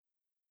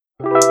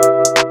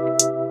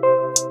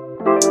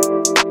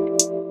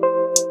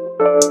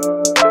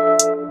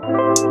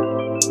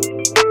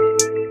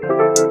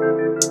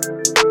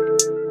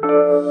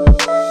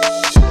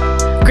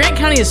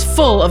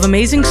full of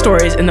amazing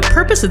stories, and the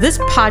purpose of this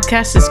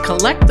podcast is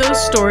collect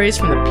those stories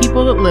from the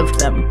people that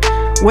lived them.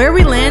 Where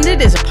We Landed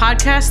is a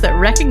podcast that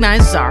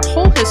recognizes our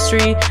whole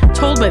history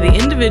told by the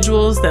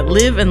individuals that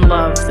live and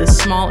love this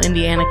small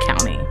Indiana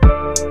county.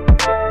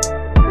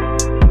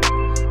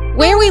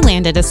 Where We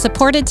Landed is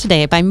supported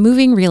today by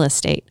Moving Real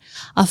Estate,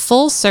 a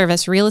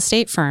full-service real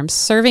estate firm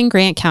serving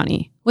Grant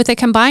County. With a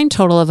combined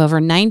total of over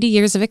 90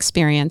 years of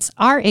experience,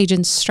 our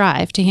agents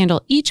strive to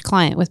handle each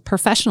client with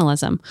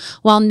professionalism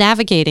while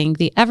navigating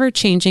the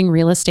ever-changing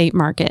real estate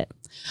market.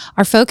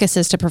 Our focus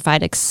is to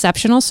provide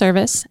exceptional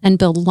service and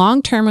build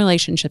long-term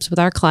relationships with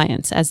our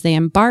clients as they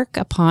embark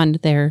upon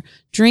their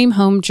dream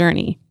home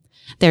journey.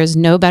 There's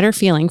no better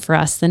feeling for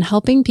us than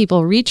helping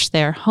people reach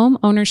their home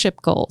ownership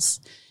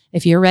goals.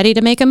 If you're ready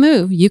to make a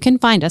move, you can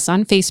find us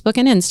on Facebook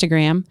and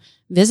Instagram,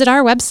 visit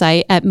our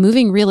website at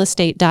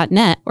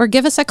movingrealestate.net, or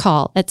give us a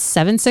call at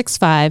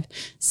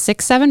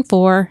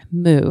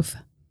 765-674-MOVE.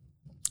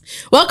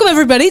 Welcome,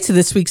 everybody, to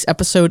this week's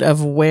episode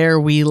of Where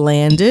We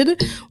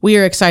Landed. We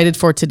are excited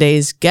for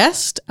today's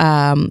guest.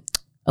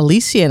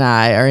 Alicia and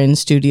I are in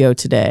studio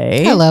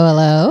today.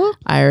 Hello.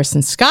 Iris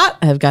and Scott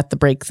have got the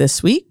break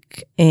this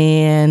week,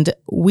 and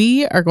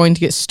we are going to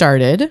get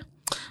started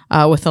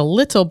with a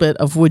little bit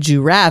of Would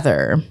You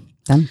Rather.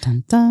 Dun,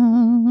 dun,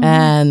 dun.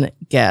 And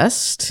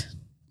guest,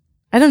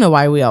 I don't know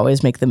why we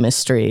always make the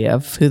mystery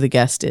of who the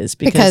guest is,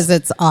 because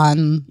it's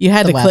on you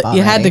had the to web click already.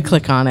 You had to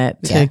click on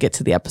it to get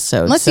to the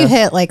episode. Unless you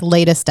hit like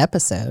latest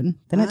episode,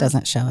 then it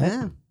doesn't show it.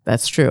 Yeah.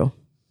 That's true.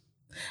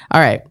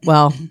 All right.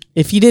 Well,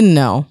 if you didn't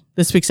know,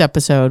 this week's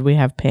episode, we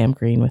have Pam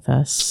Green with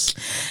us.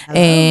 Hello.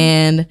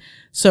 And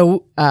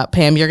so,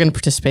 Pam, you're going to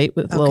participate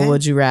with a little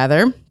Would You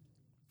Rather.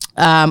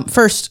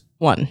 First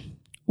one.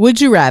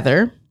 Would you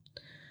rather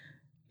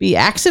be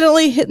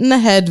accidentally hit in the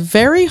head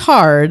very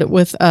hard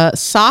with a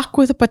sock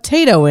with a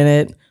potato in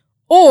it,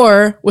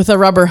 or with a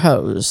rubber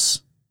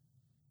hose?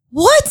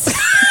 What?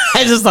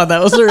 I just thought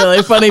that was a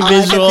really funny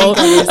visual.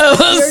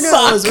 Your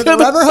nose with a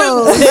rubber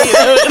hose.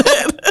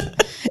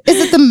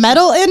 Is it the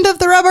metal end of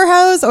the rubber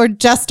hose or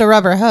just a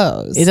rubber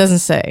hose? It doesn't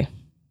say.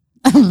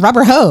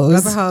 Rubber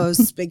hose. Rubber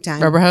hose, big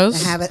time. Rubber hose?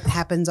 It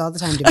happens all the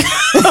time to me.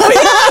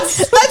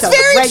 That's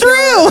very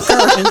true.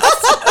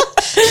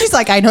 She's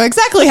like, I know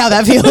exactly how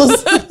that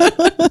feels.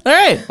 All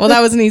right. Well,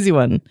 that was an easy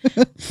one.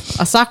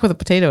 A sock with a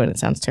potato in it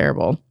sounds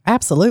terrible.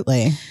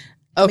 Absolutely.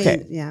 Okay. I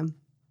mean, yeah.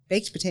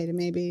 Baked potato,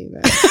 maybe.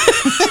 But.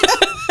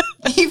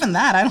 Even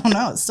that, I don't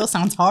know. It still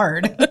sounds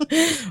hard.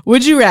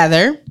 Would you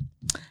rather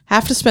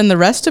have to spend the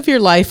rest of your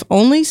life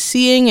only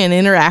seeing and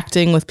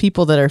interacting with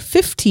people that are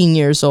 15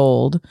 years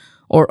old,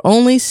 or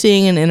only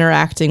seeing and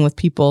interacting with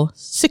people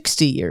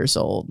 60 years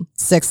old?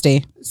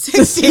 60.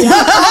 60.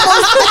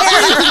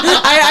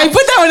 I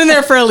put that one in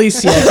there for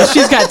Alicia, because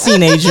she's got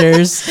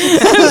teenagers.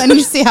 And you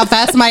see how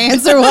fast my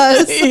answer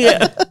was?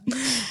 Yeah.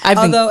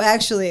 Although,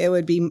 actually, it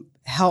would be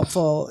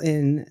helpful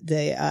in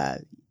the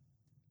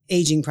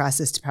aging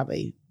process to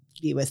probably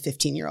be with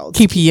 15-year-olds.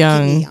 Keep you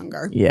young. Keep me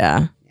younger.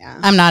 Yeah.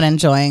 I'm not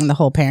enjoying the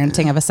whole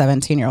parenting of a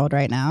 17-year-old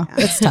right now.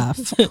 Yeah. It's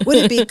tough. Would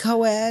it be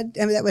co-ed?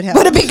 I mean, that would help.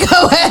 Would it be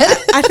co-ed?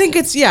 I think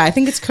it's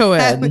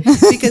co-ed.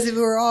 Because if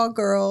we were all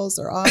girls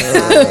or all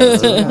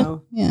guys,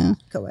 yeah,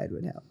 co-ed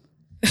would help.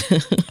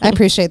 I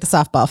appreciate the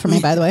softball for me,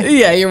 by the way.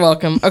 Yeah, you're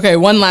welcome. Okay,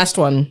 one last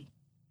one.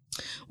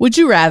 Would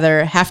you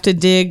rather have to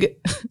dig...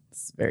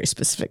 It's a very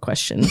specific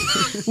question.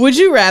 Would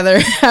you rather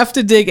have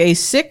to dig a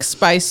 6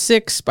 by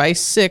 6 by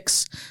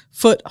 6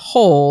 foot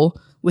hole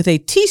with a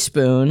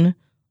teaspoon,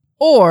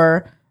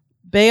 or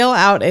bail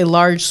out a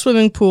large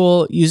swimming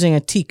pool using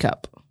a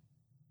teacup?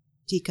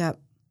 Teacup.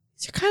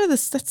 So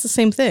that's the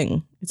same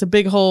thing. It's a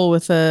big hole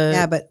with a...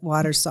 Yeah, but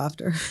water's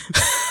softer.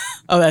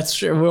 Oh, that's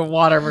true. We're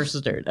water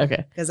versus dirt.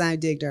 Okay. Because I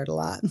dig dirt a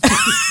lot. Did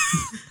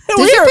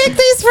you pick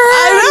these for her?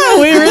 I know.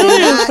 We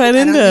really put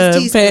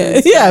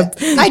into... Yeah.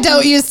 I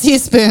don't use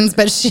teaspoons,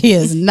 but she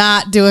is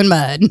not doing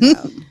mud.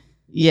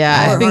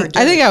 Yeah,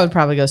 I think I would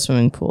probably go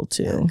swimming pool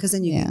too. Because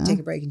then you can take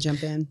a break and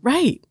jump in.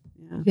 Right.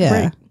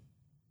 Yeah. Right.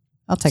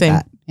 I'll take Same.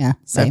 that. Yeah.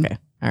 Same. Okay.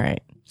 All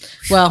right.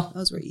 Well,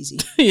 those were easy.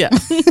 Yeah.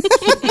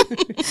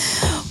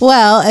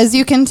 Well, as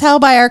you can tell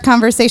by our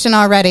conversation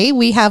already,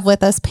 we have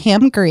with us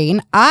Pam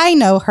Green. I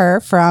know her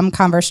from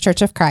Converse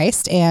Church of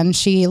Christ, and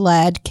she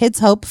led Kids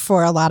Hope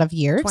for a lot of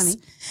years.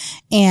 20.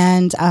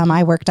 And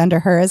I worked under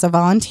her as a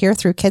volunteer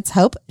through Kids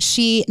Hope.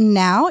 She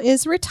now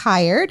is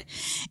retired,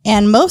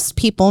 and most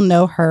people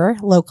know her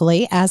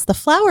locally as the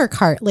flower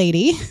cart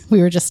lady.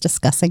 We were just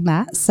discussing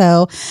that.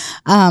 So,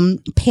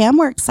 Pam,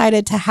 we're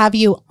excited to have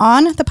you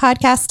on the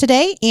podcast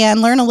today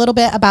and learn a little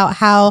bit about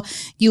how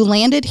you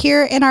landed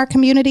here in our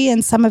community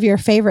and some of your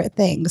favorite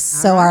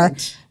things. Our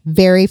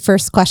very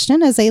first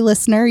question as a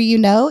listener,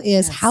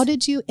 is how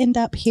did you end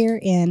up here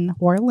in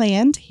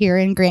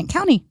Grant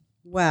County?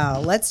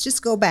 Well, let's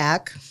just go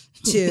back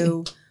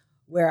to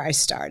where I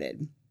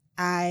started.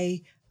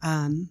 I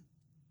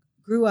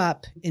grew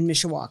up in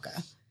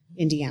Mishawaka,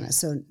 Indiana,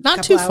 so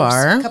not too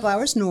far, a couple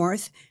hours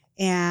north,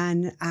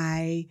 and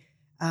I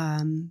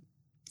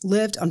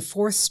lived on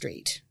 4th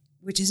Street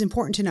which is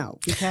important to know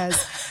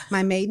because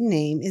my maiden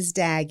name is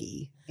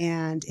Daggy.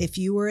 And if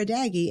you were a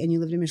Daggy and you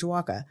lived in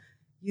Mishiwaka,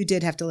 you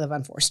did have to live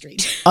on 4th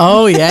Street.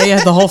 Oh, yeah. You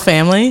had the whole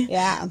family?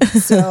 Yeah.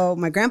 So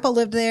my grandpa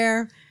lived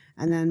there.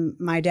 And then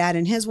my dad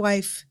and his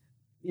wife,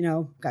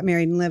 got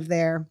married and lived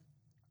there.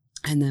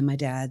 And then my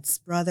dad's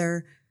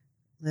brother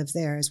lived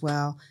there as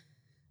well.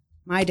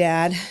 My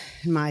dad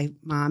and my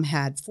mom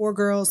had 4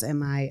 girls and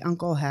my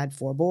uncle had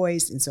 4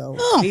 boys. And so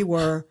we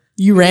were.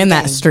 You ran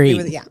that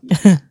street. Yeah.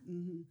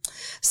 Mm-hmm.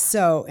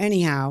 So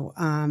anyhow,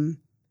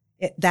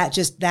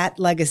 that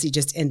legacy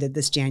just ended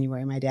this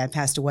January. My dad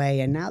passed away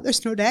and now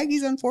there's no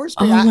Daggys on 4th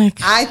Street. Oh my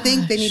gosh. I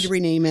think they need to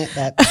rename it.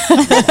 But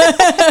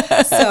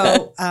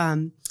so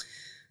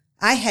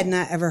I had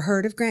not ever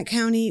heard of Grant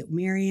County,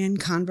 Marion,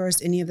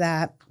 Converse, any of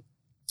that.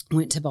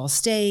 Went to Ball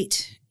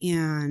State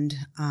and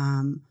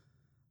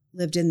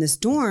lived in this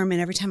dorm. And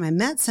every time I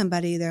met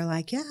somebody, they're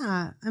like,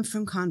 yeah, I'm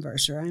from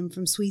Converse, or I'm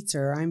from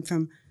Sweetser, or I'm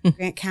from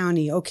Grant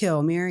County, Oak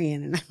Hill,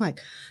 Marion. And I'm like,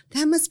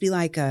 that must be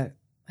like a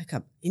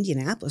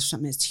Indianapolis or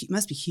something. It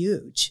must be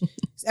huge.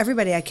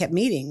 Everybody I kept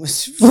meeting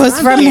was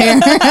from here.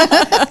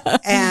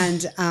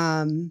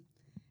 And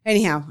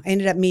anyhow, I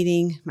ended up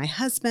meeting my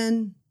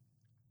husband.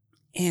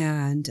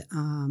 And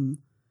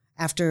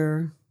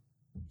after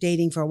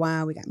dating for a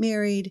while, we got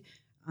married.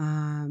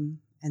 And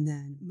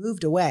then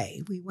moved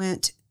away. We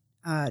went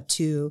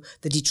to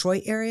the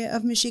Detroit area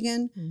of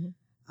Michigan,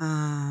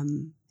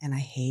 and I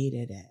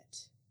hated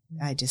it.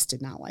 I just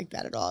did not like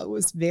that at all. It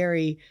was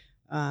very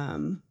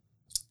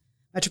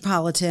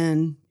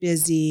metropolitan,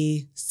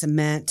 busy,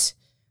 cement,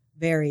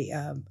 very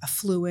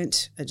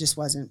affluent. It just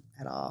wasn't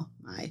at all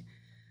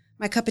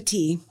my cup of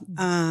tea.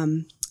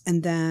 And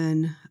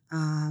then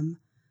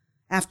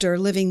after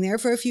living there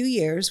for a few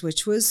years,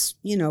 which was,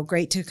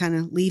 great to kind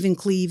of leave and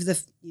cleave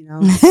the,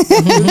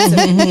 the roots of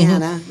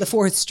Indiana, the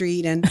 4th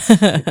Street and,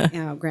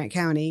 Grant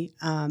County.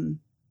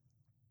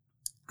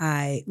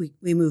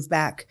 We moved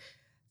back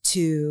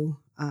to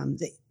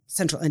the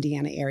central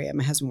Indiana area.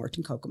 My husband worked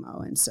in Kokomo.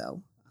 And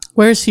so.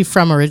 Where is he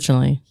from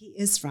originally? He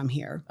is from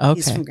here. Okay.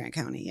 He's from Grant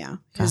County, yeah.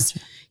 Gotcha.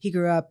 He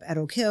grew up at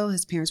Oak Hill.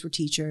 His parents were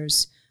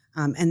teachers.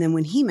 And then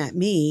when he met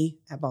me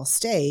at Ball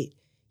State,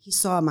 he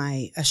saw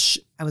I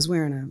was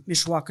wearing a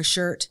Mishiwaka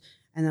shirt,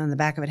 and then on the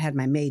back of it had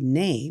my maiden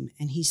name.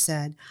 And he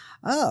said,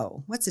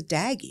 oh, what's a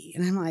Daggy?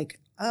 And I'm like,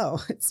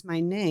 oh, it's my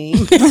name.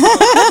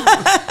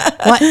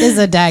 What is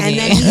a Daggy? And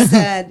then he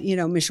said,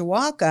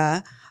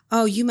 Mishiwaka,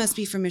 oh, you must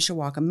be from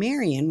Mishiwaka,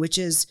 Marion, which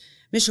is,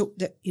 in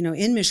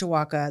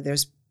Mishiwaka,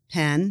 there's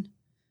Penn,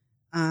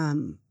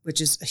 which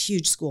is a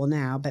huge school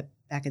now, but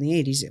back in the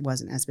 80s, it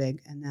wasn't as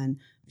big. And then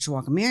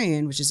Mishiwaka,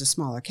 Marion, which is a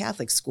smaller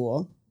Catholic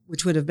school,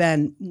 which would have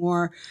been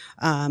more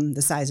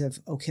the size of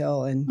Oak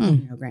Hill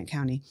and Grant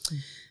County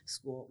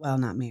school. Well,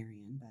 not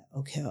Marion, but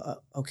Oak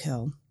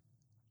Hill.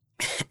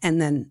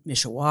 And then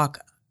Mishiwaka.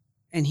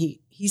 And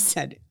he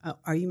said, oh,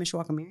 are you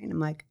Mishiwaka, Marion? I'm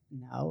like,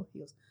 no. He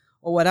goes,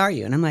 well, what are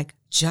you? And I'm like,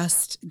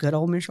 just good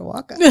old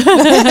Mishiwaka.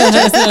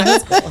 Just high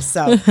school.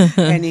 So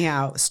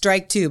anyhow,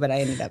 strike 2, but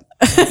I ended up.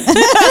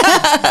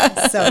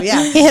 So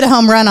yeah. He hit a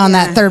home run on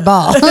that 3rd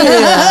ball.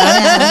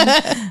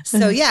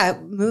 So yeah,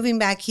 moving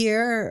back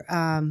here,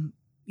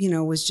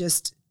 was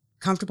just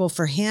comfortable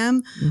for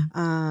him.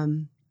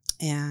 And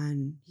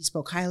he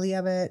spoke highly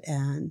of it.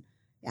 And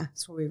yeah,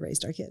 that's where we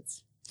raised our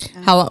kids.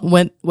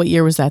 What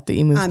year was that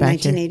you moved back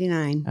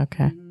 1989. here?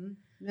 Okay.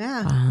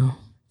 Yeah. Wow.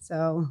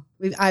 So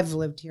I've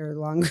lived here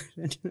longer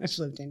than I've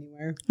lived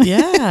anywhere.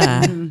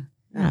 Yeah.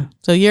 Yeah.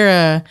 So you're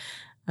a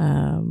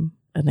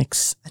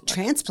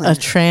transplant. A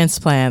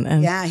transplant.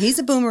 And yeah, he's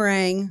a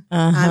boomerang.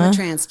 I'm a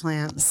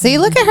transplant. See,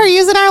 look at her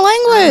using our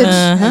language.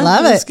 I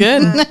love it. That's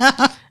good.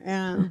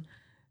 Yeah.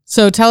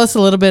 So tell us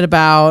a little bit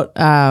about,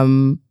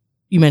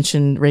 you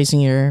mentioned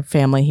raising your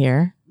family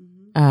here.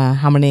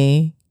 How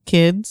many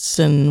kids?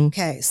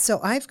 Okay, so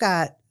I've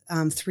got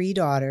 3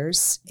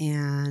 daughters,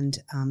 and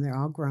they're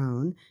all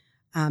grown.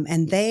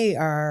 And they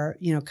are,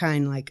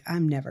 kind of like,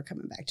 I'm never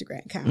coming back to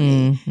Grant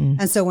County.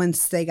 And so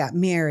once they got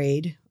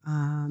married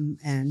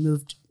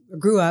and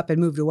grew up and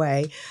moved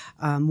away,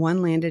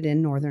 one landed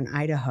in northern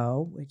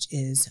Idaho, which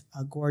is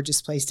a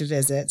gorgeous place to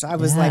visit. So I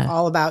was like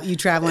all about you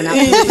traveling out.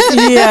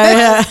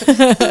 Yeah.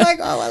 I'm like,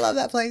 oh, I love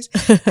that place.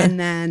 And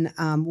then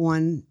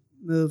one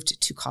moved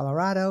to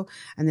Colorado,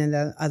 and then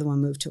the other one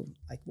moved to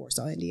like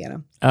Warsaw,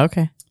 Indiana.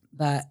 Okay.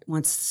 But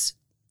once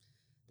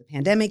the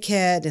pandemic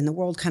hit and the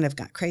world kind of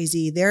got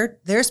crazy,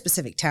 their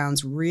specific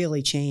towns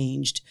really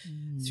changed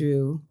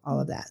through all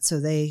of that. So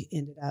they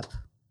ended up,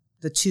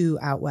 the 2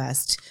 out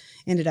west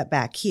ended up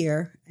back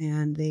here,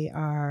 and they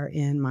are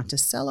in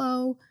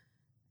Monticello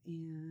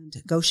and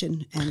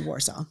Goshen and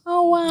Warsaw.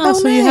 Oh, wow. Oh,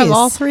 so nice. you have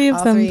all 3 of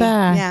All them 3,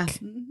 back. Yeah.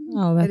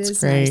 Oh, that's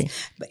great.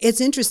 Nice. But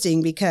it's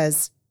interesting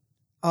because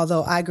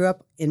although I grew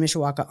up in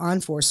Mishiwaka on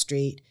 4th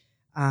Street,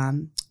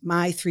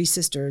 my 3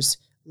 sisters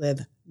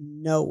live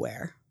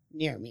nowhere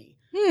near me.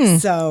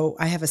 So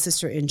I have a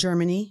sister in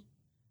Germany,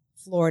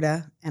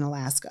 Florida, and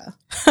Alaska.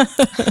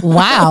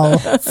 Wow.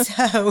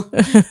 So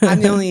I'm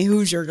the only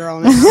Hoosier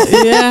girl now.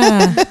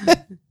 Yeah.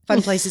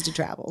 Fun places to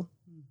travel.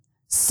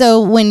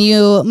 So when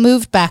you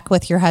moved back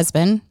with your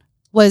husband,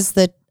 was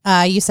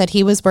you said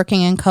he was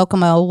working in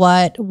Kokomo.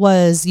 What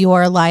was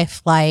your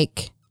life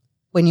like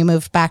when you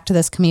moved back to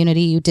this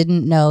community you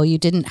didn't know, you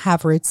didn't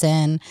have roots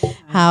in?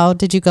 How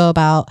did you go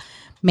about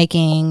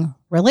making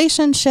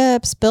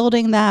relationships,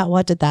 building that?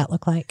 What did that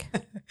look like?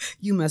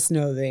 You must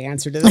know the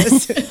answer to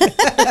this.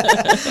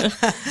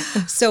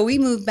 So we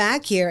moved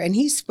back here, and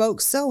he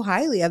spoke so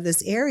highly of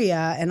this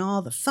area and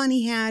all the fun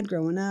he had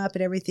growing up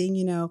and everything,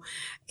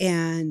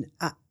 and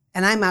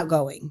I'm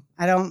outgoing.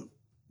 I don't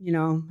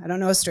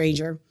know a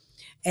stranger.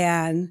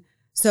 And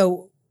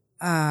so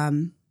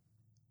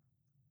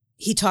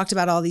he talked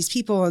about all these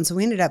people. And so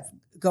we ended up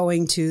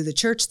going to the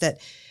church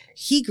that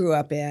he grew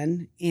up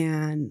in.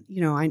 And,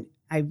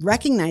 I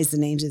recognized the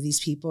names of these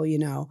people,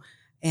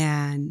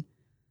 and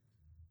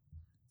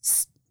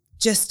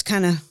just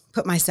kind of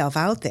put myself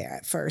out there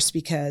at first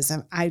because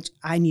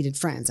I needed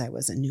friends. I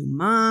was a new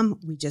mom.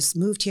 We just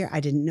moved here.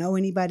 I didn't know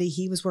anybody.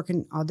 He was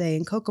working all day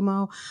in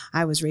Kokomo.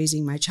 I was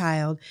raising my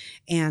child.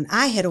 And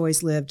I had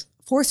always lived,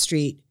 4th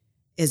Street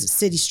is a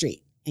city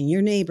street. And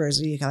your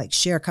neighbors, you can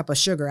share a cup of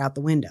sugar out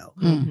the window.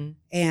 Mm-hmm.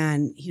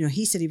 And,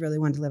 he said he really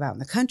wanted to live out in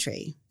the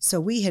country. So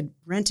we had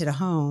rented a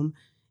home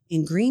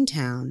in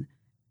Greentown.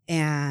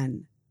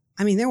 And,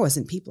 there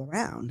wasn't people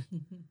around.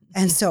 Mm-hmm.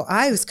 And so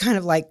I was kind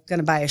of going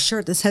to buy a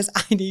shirt that says,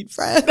 I need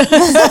friends.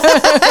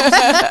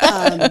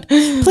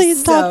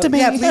 Please talk to me.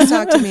 Yeah, please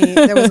talk to me.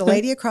 There was a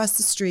lady across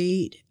the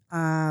street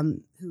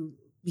who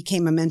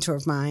became a mentor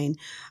of mine.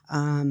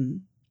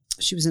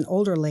 She was an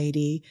older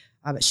lady,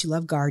 but she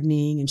loved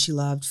gardening and she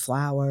loved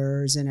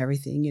flowers and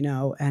everything,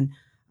 and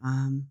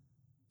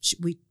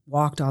we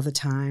walked all the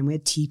time. We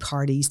had tea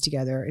parties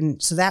together.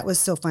 And so that was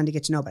so fun to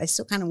get to know. But I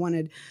still kind of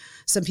wanted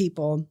some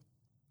people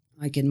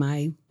in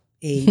my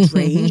age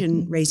range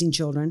and raising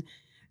children.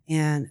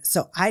 And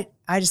so I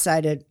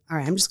decided, all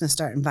right, I'm just going to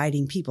start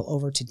inviting people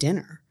over to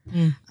dinner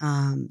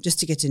just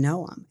to get to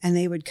know them. And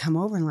they would come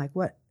over and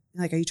what?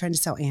 Are you trying to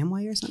sell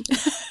Amway or something?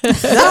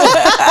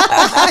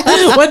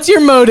 No. What's your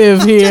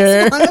motive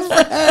here?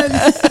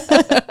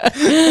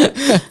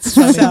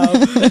 So,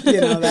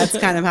 that's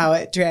kind of how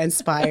it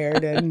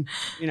transpired. And,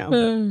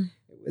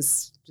 it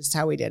was just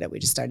how we did it. We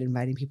just started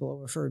inviting people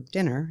over for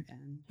dinner.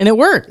 And it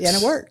worked. Yeah,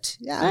 and it worked.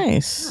 Yeah.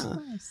 Nice.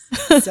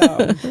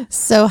 Yeah.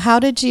 So how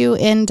did you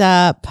end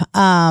up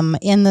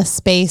in the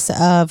space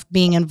of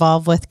being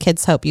involved with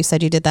Kids Hope? You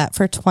said you did that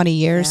for 20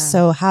 years. Yeah.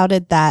 So how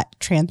did that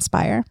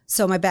transpire?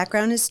 So my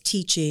background is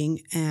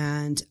teaching,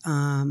 and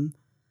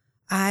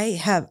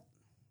I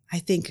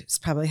think it's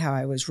probably how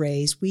I was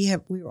raised. We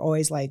were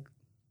always the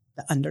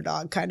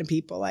underdog kind of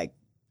people,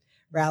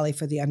 rally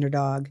for the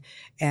underdog.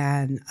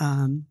 And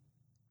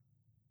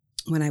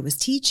when I was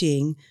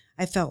teaching,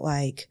 I felt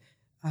like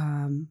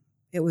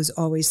it was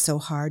always so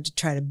hard to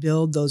try to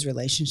build those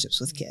relationships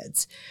with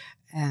kids.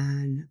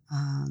 And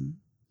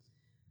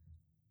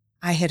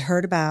I had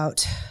heard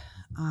about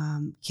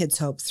Kids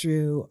Hope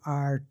through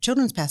our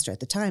children's pastor at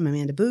the time,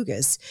 Amanda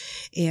Bugas,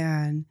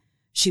 and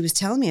she was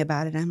telling me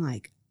about it. I'm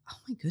like, oh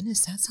my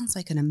goodness, that sounds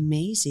like an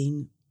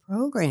amazing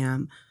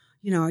program.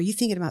 Are you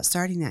thinking about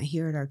starting that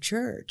here at our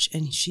church?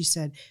 And she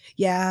said,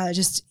 yeah,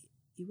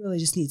 you really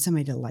just need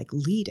somebody to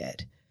lead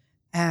it.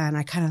 And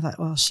I kind of thought,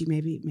 well,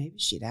 maybe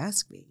she'd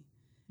ask me.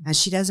 And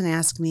she doesn't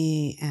ask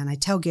me. And I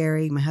tell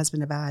Gary, my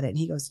husband, about it. And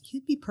he goes,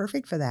 you'd be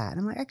perfect for that. And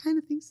I'm like, I kind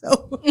of think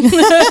so.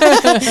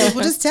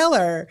 We'll just tell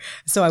her.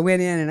 So I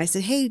went in and I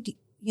said, hey, do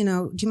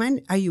you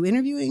mind? Are you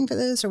interviewing for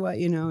this or what?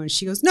 And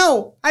she goes,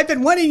 no, I've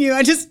been wanting you.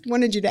 I just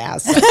wanted you to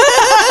ask. So,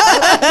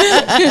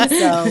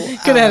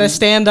 could have had a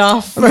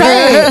standoff.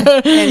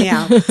 Right.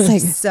 Anyhow,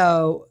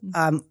 so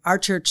our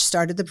church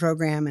started the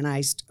program, and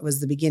I was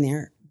the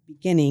beginning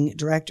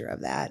director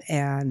of that.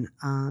 And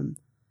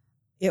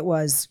it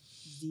was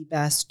the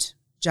best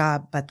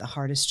job, but the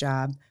hardest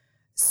job.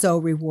 So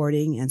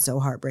rewarding and so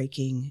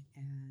heartbreaking.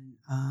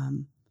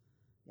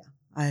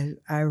 And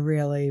I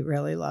really,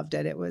 really loved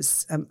it. It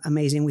was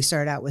amazing. We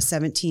started out with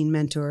 17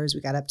 mentors.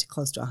 We got up to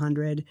close to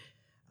 100.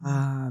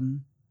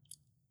 And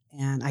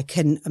I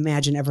couldn't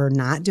imagine ever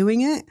not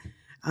doing it.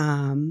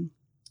 The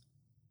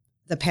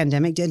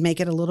pandemic did make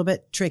it a little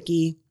bit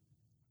tricky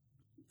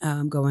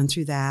going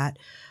through that.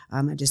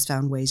 I just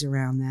found ways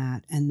around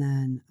that. And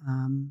then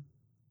I'm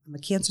a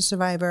cancer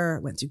survivor,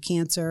 went through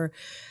cancer,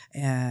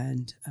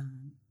 and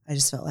I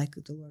just felt like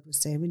the Lord was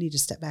saying, we need to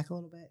step back a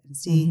little bit and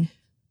see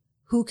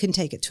who can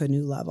take it to a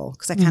new level.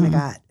 Because I kind of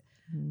got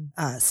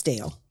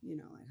stale, don't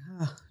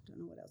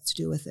know what else to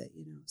do with it,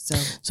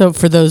 So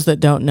for those that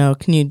don't know,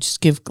 can you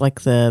just give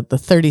the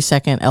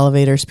 30-second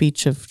elevator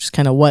speech of just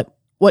kind of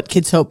what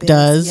Kids Hope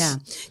does? Yeah.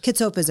 Kids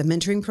Hope is a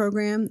mentoring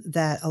program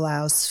that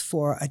allows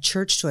for a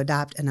church to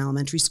adopt an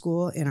elementary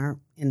school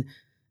in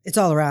it's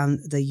all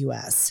around the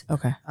U.S.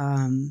 Okay.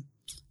 And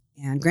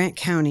Grant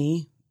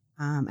County,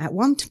 at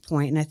one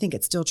point, and I think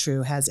it's still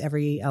true, has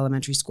every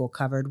elementary school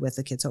covered with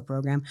the Kids Hope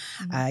program.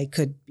 Mm-hmm. I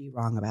could be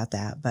wrong about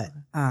that, but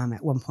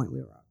at one point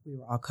we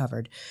were all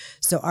covered.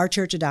 So our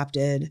church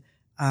adopted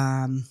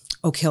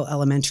Oak Hill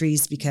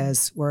Elementaries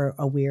because we're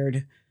a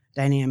weird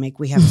dynamic.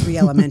 We have 3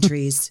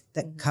 elementaries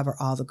that cover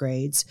all the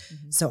grades.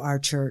 So our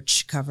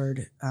church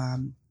covered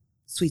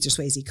Sweets or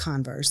Swayze,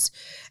 Converse.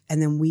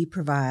 And then we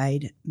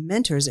provide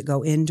mentors that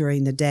go in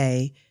during the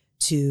day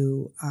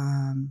to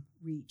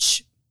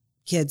reach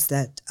kids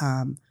that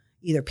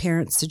either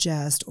parents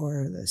suggest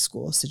or the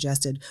school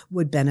suggested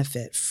would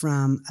benefit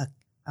from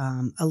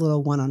a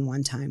little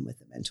one-on-one time with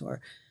the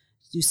mentor.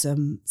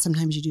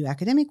 Sometimes you do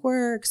academic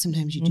work,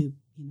 sometimes you do,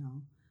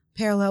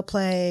 parallel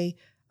play,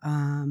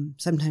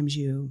 sometimes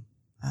you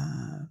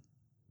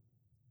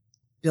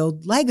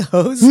build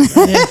Legos,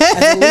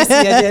 as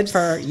Alicia did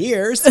for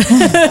years.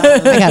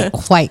 I got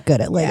quite good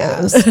at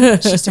Legos. Yeah.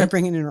 She started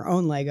bringing in her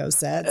own Lego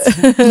sets.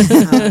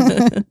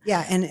 And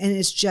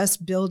it's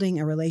just building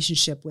a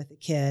relationship with a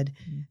kid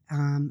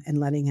and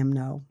letting him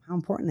know how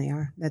important they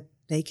are, that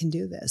they can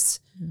do this,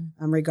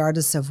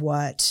 regardless of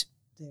what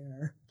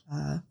their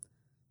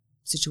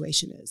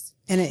situation is.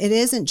 And it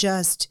isn't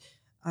just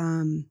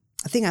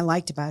a thing I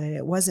liked about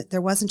it.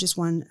 There wasn't just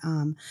one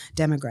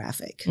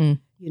demographic.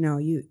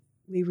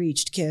 We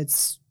reached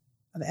kids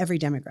of every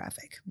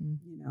demographic.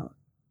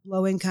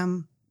 Low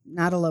income,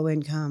 not a low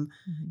income.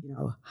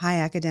 High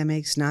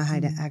academics, not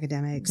high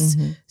academics.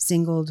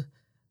 Singled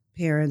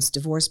parents,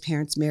 divorced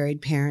parents,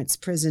 married parents,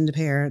 prisoned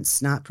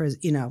parents, not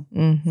prison.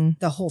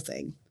 The whole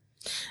thing.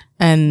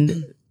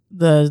 And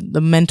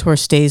the mentor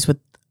stays with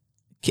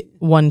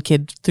one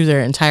kid through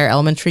their entire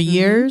elementary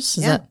years.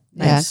 Is that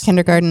nice? Yeah,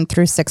 kindergarten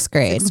through 6th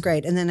grade. 6th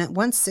grade. And then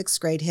once 6th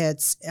grade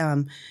hits,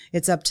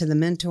 it's up to the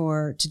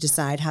mentor to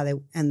decide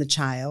and the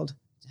child,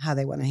 how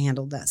they want to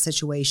handle that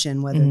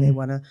situation, whether they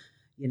want to,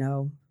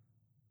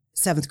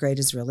 7th grade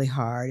is really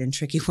hard and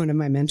tricky. One of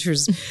my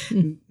mentors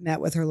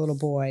met with her little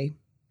boy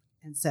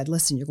and said,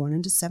 listen, you're going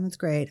into 7th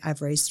grade.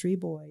 I've raised 3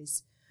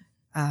 boys.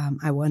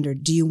 I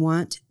wondered, do you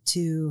want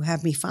to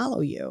have me follow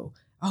you?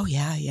 Oh,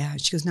 yeah.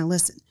 She goes, now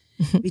listen,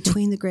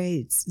 between the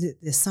grades,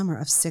 the summer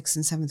of 6th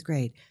and 7th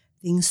grade,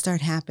 things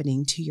start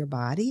happening to your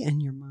body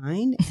and your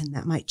mind, and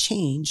that might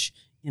change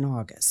in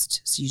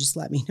August. So you just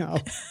let me know.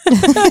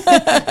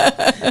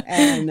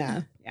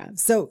 And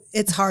so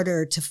it's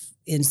harder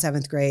in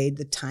 7th grade,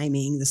 the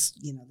timing, the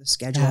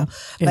schedule,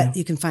 but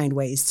you can find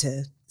ways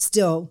to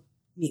still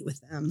meet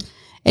with them.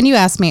 And you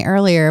asked me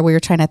earlier, we were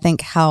trying to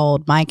think how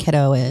old my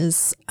kiddo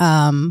is.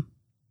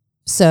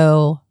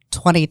 So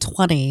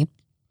 2020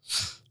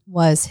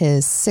 was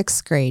his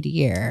 6th grade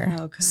year.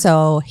 Okay.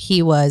 So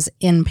he was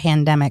in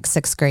pandemic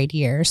 6th grade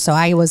year. So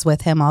I was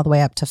with him all the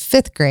way up to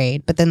 5th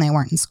grade, but then they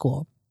weren't in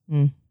school.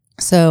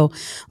 So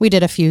we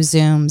did a few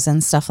Zooms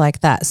and stuff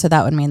like that. So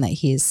that would mean that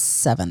he's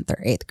 7th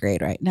or 8th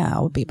grade right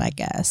now, would be my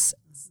guess.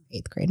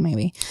 8th grade,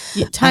 maybe.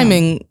 Yeah,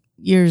 timing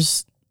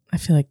years. I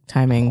feel like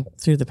timing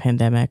through the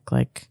pandemic,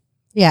 like.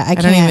 Yeah, I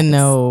don't even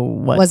know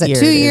what was it year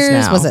 2 years? It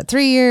is now. Was it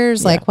 3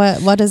 years? Yeah. Like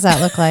what does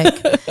that look like?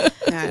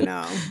 I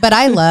know. But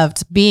I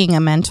loved being a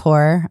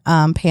mentor.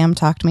 Pam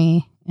talked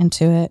me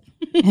into it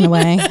in a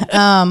way.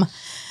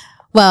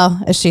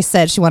 Well, as she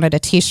said, she wanted a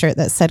T-shirt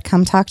that said,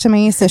 come talk to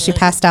me. So she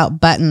passed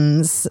out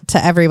buttons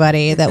to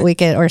everybody that we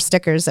could, or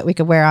stickers that we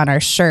could wear on our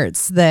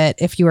shirts, that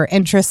if you were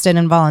interested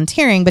in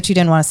volunteering, but you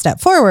didn't want to step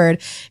forward,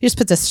 you just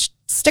put this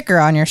sticker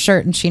on your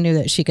shirt and she knew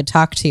that she could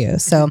talk to you.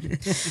 So,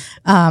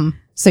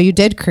 so you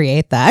did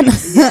create that.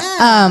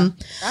 Yeah,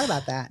 thought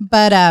about that.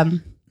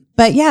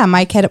 But yeah,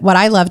 my kid, what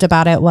I loved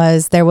about it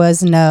was there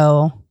was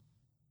no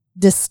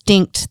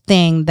distinct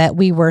thing that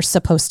we were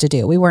supposed to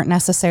do. We weren't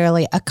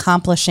necessarily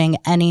accomplishing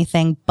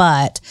anything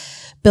but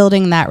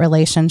building that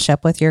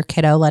relationship with your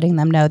kiddo, letting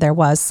them know there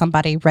was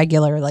somebody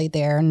regularly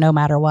there no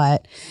matter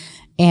what.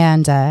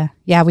 And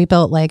we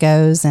built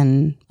Legos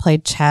and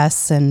played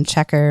chess and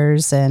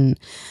checkers and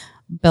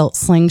built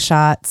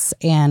slingshots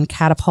and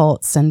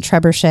catapults and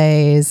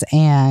trebuchets,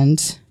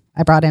 and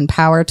I brought in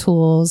power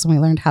tools and we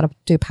learned how to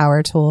do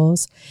power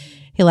tools.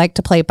 He liked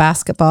to play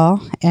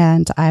basketball,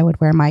 and I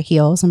would wear my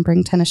heels and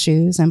bring tennis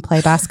shoes and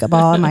play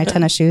basketball in my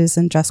tennis shoes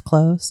and dress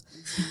clothes.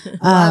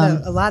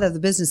 A lot of the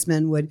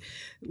businessmen would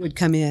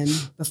come in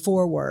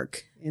before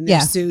work in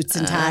their suits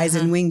and ties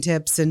and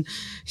wingtips and,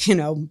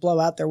 blow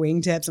out their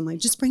wingtips. I'm like,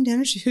 just bring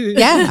tennis shoes.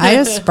 Yeah, I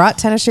just brought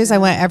tennis shoes. I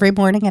went every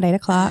morning at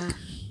 8:00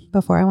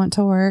 before I went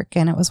to work,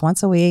 and it was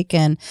once a week.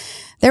 And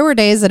there were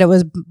days that it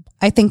was,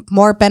 I think,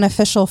 more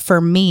beneficial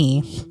for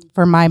me,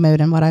 for my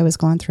mood and what I was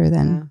going through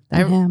than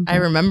him. I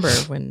remember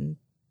when,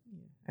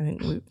 I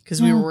think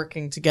because we were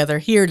working together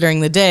here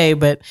during the day,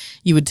 but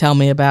you would tell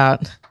me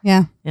about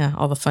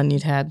all the fun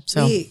you'd had.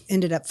 So we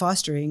ended up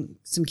fostering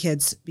some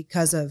kids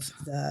because of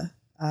the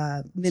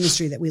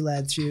ministry that we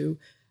led through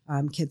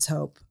Kids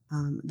Hope.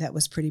 That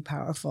was pretty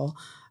powerful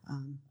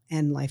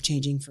and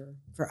life-changing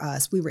for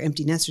us. We were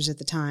empty nesters at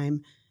the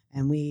time,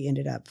 and we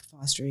ended up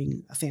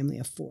fostering a family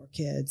of 4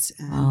 kids.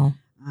 And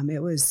it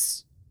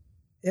was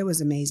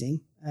amazing,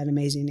 an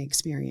amazing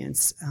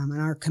experience. And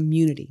our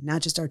community,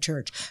 not just our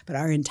church, but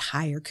our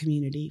entire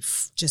community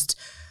just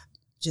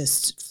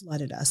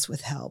flooded us with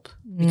help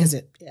because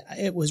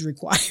it was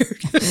required.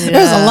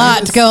 There was a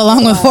lot to go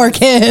along with 4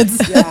 kids.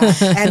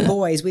 And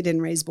boys. We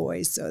didn't raise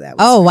boys, so that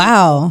was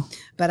wow.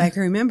 But I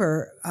can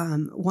remember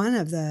one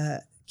of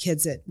the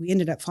kids that we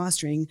ended up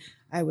fostering,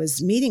 I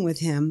was meeting with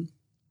him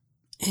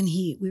and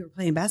we were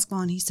playing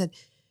basketball and he said,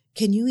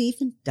 "Can you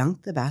even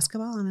dunk the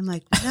basketball?" And I'm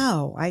like,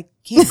 "No, I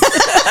can't."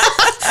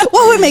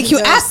 What would make you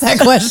ask that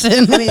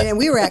question? I mean, and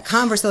we were at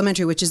Converse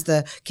Elementary, which is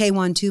the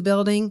K-1-2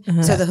 building.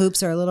 So the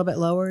hoops are a little bit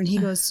lower. And he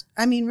goes,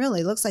 "I mean,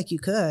 really, looks like you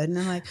could." And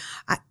I'm like,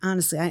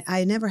 honestly,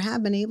 I never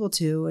have been able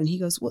to. And he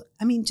goes, "Well,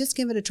 I mean, just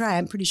give it a try.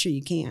 I'm pretty sure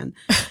you can."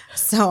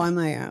 So I'm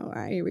like, "Oh, all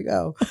right, here we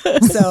go."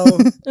 So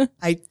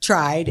I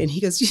tried and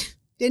he goes, "You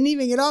didn't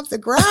even get off the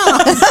ground."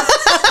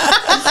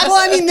 Well,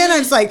 I mean, then I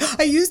was like,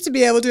 I used to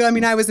be able to. I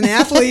mean, I was an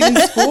athlete in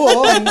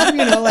school and,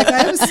 like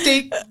I have a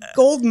state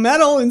gold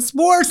medal in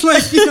sports.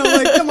 Like,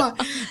 like, come on.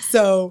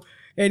 So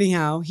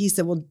anyhow, he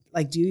said, "Well,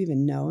 like, do you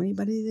even know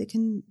anybody that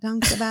can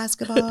dunk the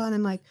basketball?" And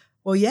I'm like,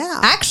 "Well, yeah.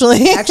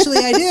 Actually,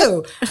 I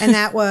do." And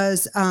that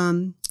was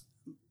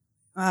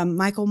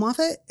Michael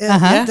Moffat,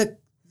 the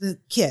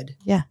kid.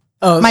 Yeah.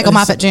 Oh, Michael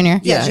Moffat Jr.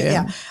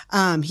 Yeah.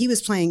 He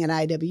was playing at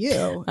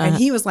IW and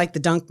he was like the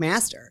dunk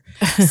master.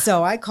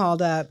 So I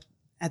called up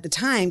at the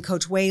time,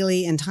 Coach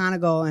Whaley and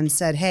Tonagle and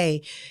said,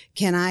 "Hey,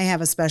 can I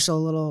have a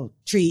special little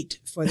treat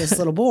for this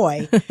little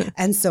boy?"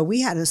 And so we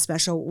had a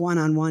special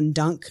one-on-one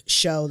dunk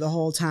show the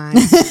whole time.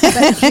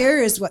 But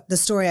here is what the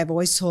story I've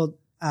always told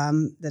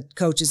the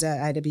coaches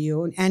at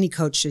IW, and any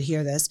coach should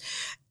hear this.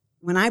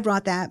 When I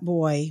brought that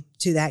boy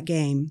to that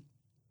game,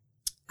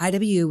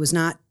 IW was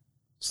not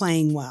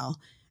playing well.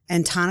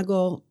 And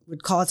Tonagle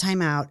would call a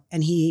timeout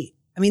and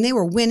they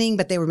were winning,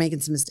 but they were making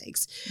some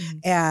mistakes. Mm-hmm.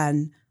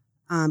 And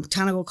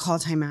Tonagle would call a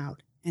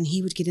timeout and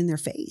he would get in their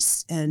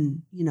face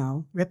and,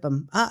 rip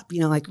them up,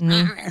 like,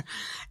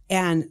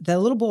 and the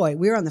little boy,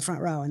 we were on the front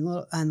row and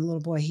the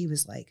little boy, he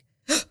was like,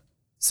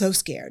 so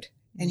scared.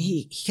 And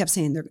he kept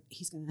saying,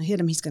 he's going to hit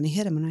him. He's going to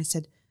hit him. And I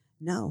said,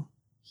 "No,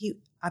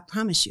 I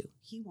promise you,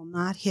 he will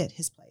not hit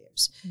his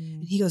players."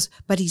 And he goes,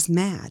 "But he's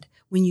mad.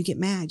 When you get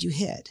mad, you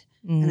hit."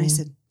 And I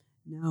said,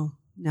 No,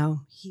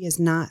 he is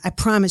not. I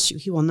promise you,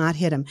 he will not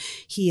hit him.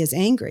 He is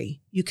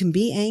angry. You can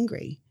be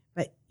angry,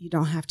 but you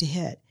don't have to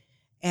hit.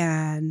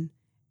 And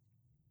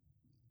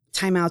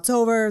timeout's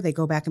over. They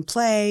go back and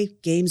play.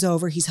 Game's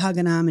over. He's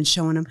hugging him and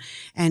showing him.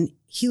 And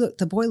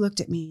the boy looked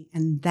at me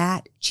and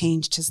that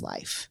changed his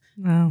life.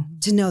 Wow.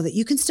 To know that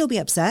you can still be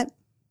upset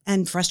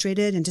and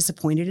frustrated and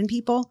disappointed in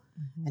people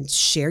and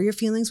share your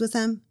feelings with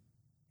them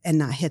and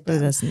not hit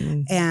them.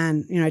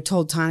 And, I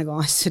told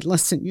Tonagle, I said,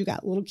 "Listen, you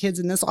got little kids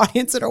in this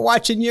audience that are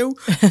watching you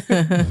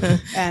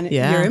and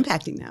you're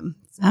impacting them."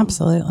 So,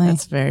 absolutely.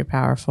 That's very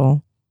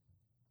powerful.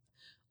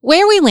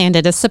 Where We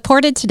Landed is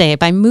supported today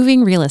by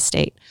Moving Real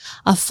Estate,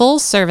 a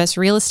full-service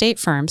real estate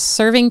firm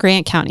serving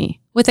Grant County.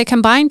 With a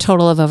combined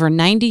total of over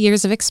 90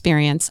 years of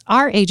experience,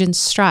 our agents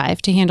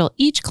strive to handle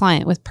each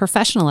client with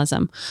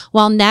professionalism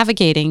while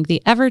navigating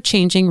the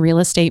ever-changing real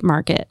estate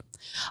market.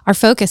 Our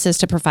focus is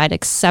to provide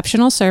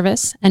exceptional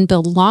service and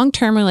build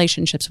long-term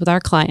relationships with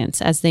our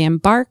clients as they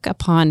embark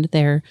upon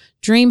their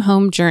dream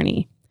home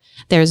journey.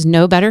 There is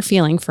no better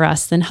feeling for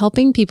us than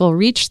helping people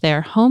reach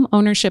their home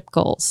ownership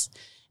goals.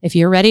 If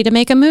you're ready to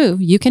make a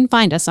move, you can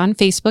find us on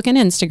Facebook and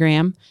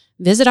Instagram,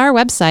 visit our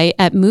website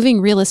at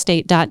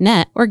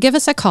movingrealestate.net, or give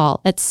us a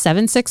call at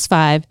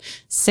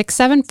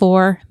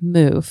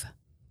 765-674-MOVE.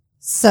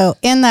 So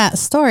in that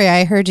story,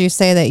 I heard you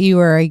say that you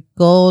were a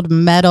gold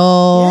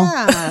medal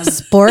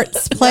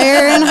sports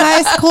player in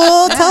high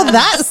school. Yeah. Tell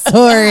that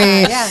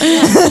story. Yeah.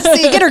 So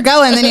you get her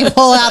going, then you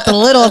pull out the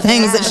little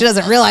things that she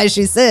doesn't realize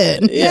she's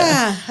in.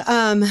 Yeah.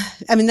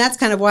 That's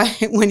kind of why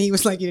when he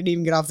was like, "You didn't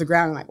even get off the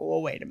ground," I'm like,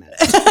 "Well, wait a minute."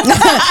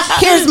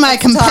 Here's my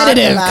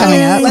competitive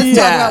coming up. Let's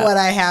talk about what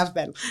I have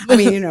been.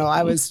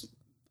 I was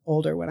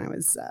older when I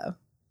was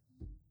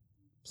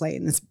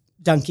playing this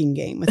dunking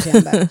game with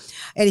him. But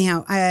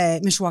anyhow,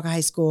 Mishiwaka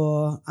High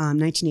School,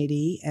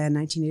 1980 and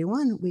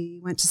 1981, we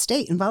went to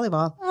state in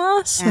volleyball.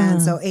 Awesome.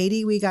 And so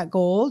 80, we got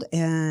gold,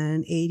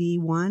 and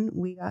 81,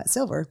 we got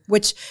silver,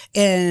 which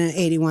in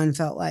 81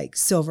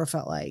 silver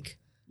felt like,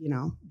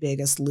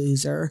 biggest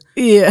loser.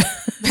 Yeah.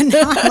 But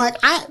now I'm like,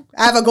 I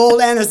have a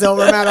gold and a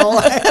silver medal.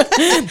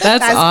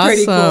 That's awesome.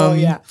 Pretty cool.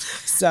 Yeah.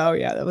 So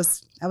yeah, that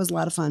was a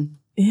lot of fun.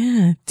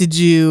 Yeah. Did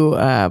you,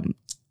 I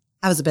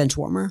was a bench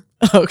warmer.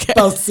 Okay.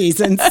 Both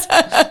seasons.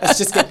 Let's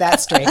just get that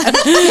straight.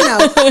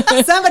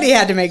 Somebody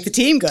had to make the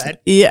team good.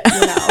 Yeah.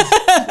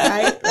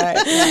 Right.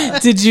 Yeah.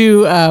 Did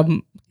you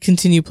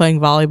continue playing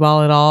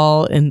volleyball at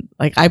all? And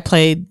I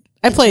played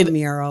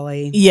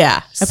intramurally.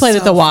 Yeah. I played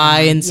at the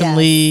Y in some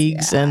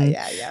leagues,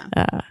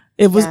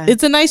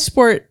 it's a nice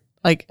sport.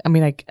 I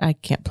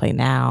can't play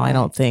now, I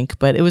don't think,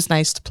 but it was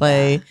nice to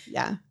play.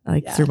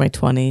 Through my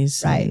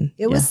 20s. Right.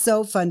 It was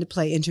so fun to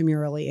play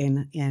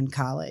intramurally in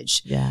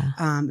college. Yeah.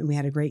 And we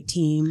had a great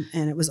team,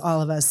 and it was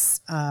all of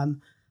us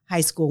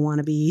high school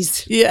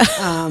wannabes. Yeah.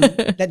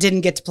 That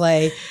didn't get to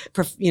play,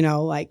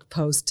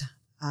 post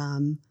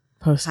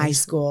high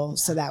school.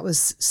 So that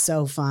was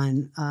so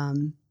fun.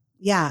 And,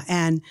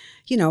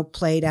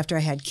 played after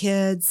I had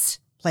kids.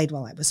 played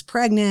while I was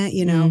pregnant,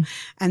 and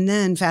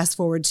then fast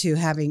forward to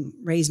having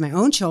raised my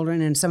own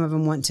children, and some of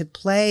them want to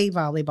play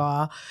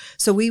volleyball.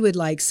 So we would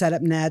like set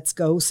up nets,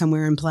 go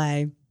somewhere and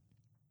play.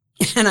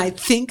 And I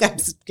think I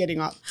was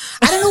getting off.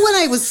 I don't know when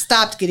I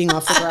stopped getting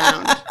off the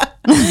ground.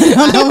 I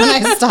don't know when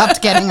I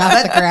stopped getting off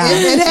the ground.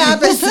 It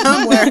happened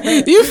somewhere.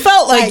 You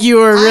felt like you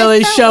were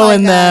really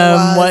showing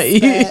them what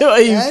you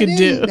could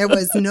do. There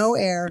was no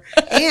air.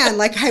 And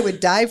like I would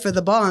dive for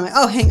the ball. I'm like,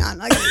 oh, hang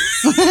on.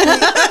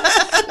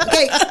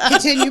 Okay,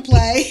 continue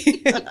play.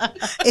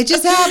 It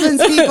just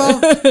happens,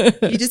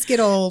 people. You just get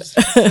old.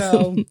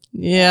 So,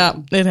 yeah,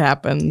 it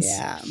happens.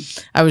 Yeah.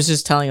 I was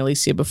just telling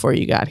Alicia before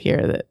you got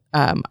here that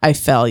I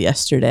fell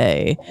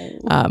yesterday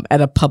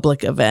at a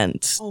public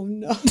event. Oh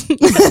no.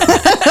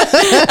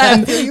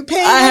 And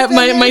I have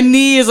my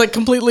knee is like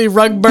completely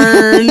rug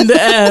burned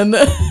and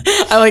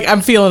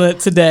I'm feeling it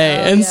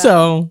today.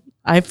 So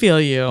I feel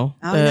you. Oh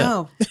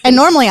no. And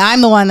normally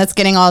I'm the one that's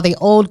getting all the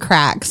old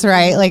cracks,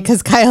 right? Like,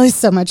 cause Kylie's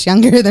so much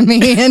younger than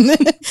me. And I'm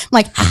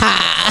like,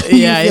 ha.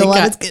 Yeah,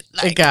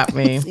 it got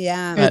me.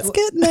 Yeah. It's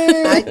getting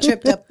there. I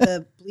tripped up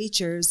the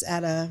bleachers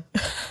at a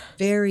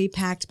very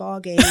packed ball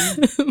game.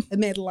 It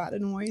made a lot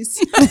of noise.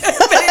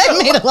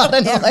 It made a lot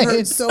of It hurt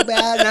noise. so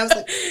bad. And I was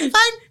like,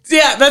 fine.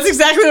 Yeah, that's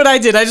exactly what I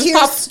did. I just Tears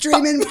popped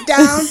streaming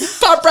down.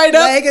 pop right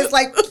up. Leg is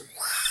like,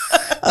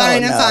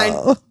 fine, I'm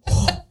fine.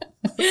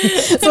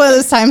 It's one of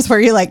those times where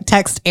you like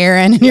text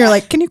Aaron and you're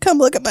like, can you come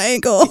look at my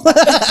ankle?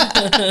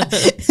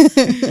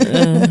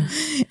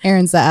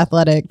 Aaron's the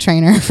athletic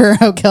trainer for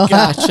Oak Hill.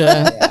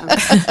 Gotcha.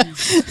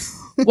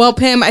 Well,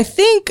 Pam, I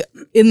think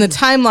in the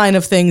timeline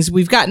of things,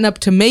 we've gotten up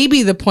to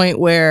maybe the point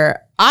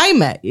where I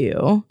met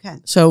you. Okay.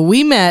 So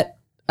we met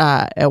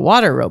at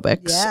water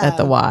aerobics at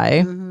the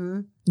Y.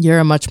 Mm-hmm. You're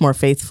a much more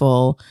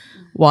faithful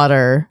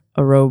water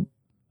aerobics.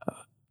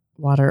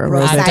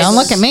 Don't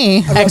look at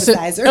me.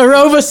 Aerobicizer.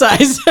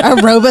 Aerobicizer.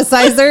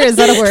 Aerobicizer, is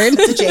that a word?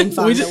 It's a Jane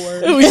Fonda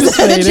word. We Is just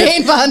that a made it.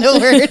 Jane Fonda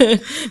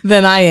word?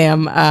 Than I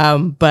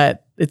am.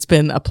 But it's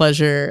been a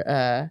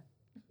pleasure.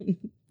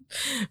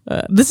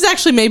 This is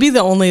actually maybe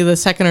the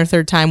second or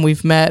third time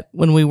we've met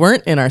when we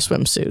weren't in our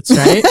swimsuits,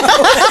 right?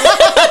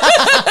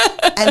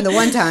 And the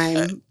one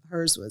time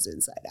hers was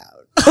inside out.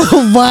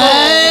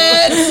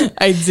 What?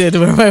 I did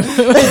wear my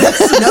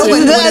No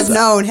one would have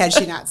known had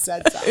she not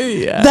said so.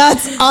 Yeah.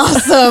 That's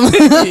awesome.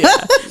 Yeah.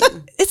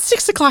 It's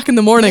 6 o'clock in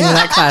the morning when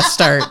that class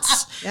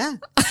starts. Yeah.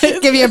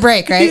 Give you a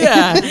break, right?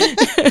 Yeah.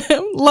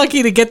 I'm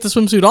lucky to get the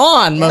swimsuit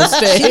on most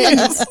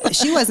days.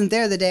 She wasn't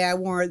there the day I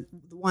wore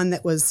the one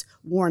that was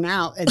worn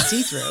out and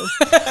see-through.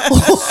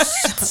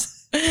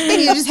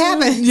 And it just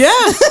happened.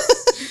 Yeah.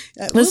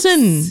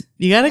 Listen,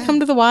 you got to come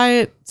to the Y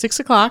at 6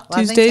 o'clock,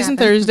 Tuesdays and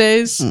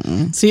Thursdays.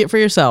 See it for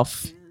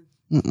yourself.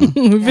 We've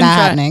been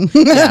happening.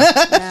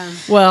 Yeah.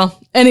 Well,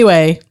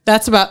 anyway,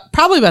 that's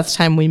probably about the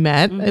time we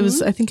met.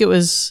 I think it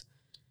was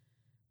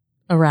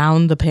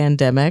around the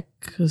pandemic,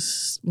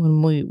 because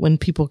when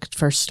people could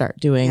first start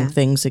doing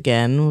things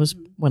again was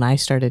when I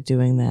started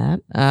doing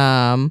that.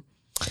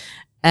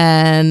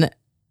 And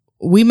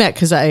we met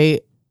because I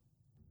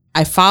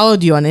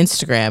followed you on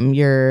Instagram,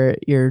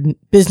 your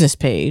business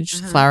page,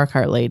 Flower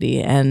Cart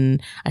Lady,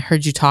 and I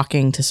heard you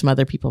talking to some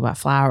other people about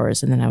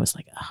flowers, and then I was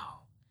like, oh.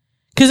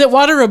 Because at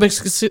water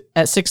aerobics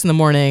at 6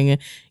 a.m,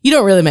 you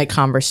don't really make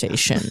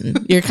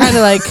conversation. You're kind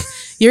of like,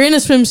 you're in a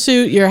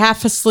swimsuit, you're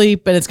half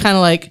asleep, and it's kind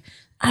of like,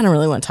 I don't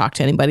really want to talk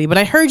to anybody. But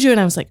I heard you and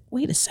I was like,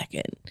 wait a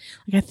second.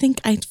 Like, I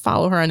think I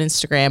follow her on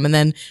Instagram. And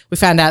then we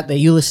found out that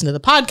you listen to the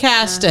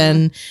podcast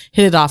and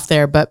hit it off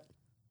there. But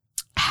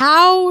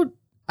how,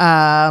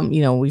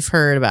 we've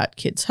heard about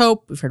Kids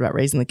Hope. We've heard about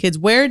raising the kids.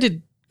 Where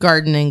did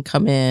gardening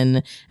come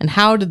in? And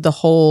how did the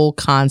whole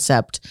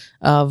concept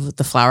of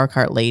the Flower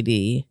Cart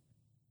Lady,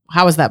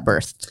 how was that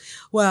birthed?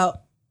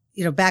 Well,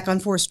 back on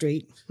 4th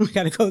Street, we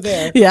got to go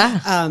there.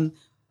 Yeah.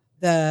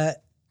 The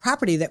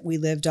property that we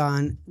lived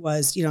on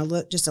was,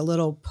 just a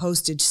little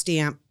postage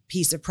stamp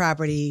piece of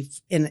property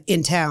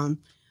in town.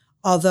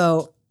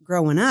 Although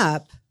growing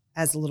up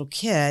as a little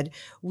kid,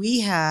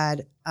 we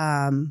had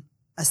a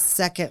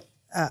second.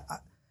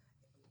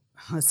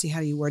 Let's see,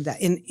 how do you word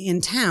that? In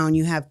town,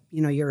 you have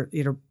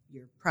your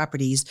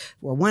properties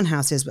where one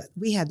house is, but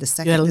we had the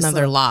second. You had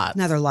another lot.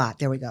 Another lot.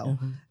 There we go.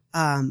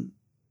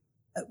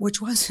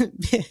 Which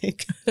wasn't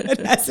big.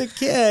 But as a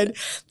kid,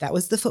 that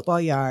was the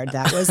football yard.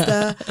 That was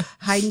the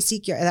hide and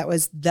seek yard. That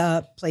was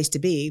the place to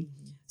be.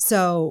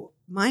 So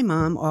my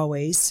mom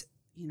always,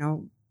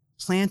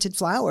 planted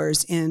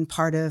flowers in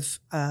part of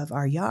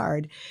our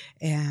yard.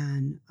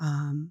 And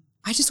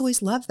I just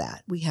always loved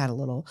that. We had a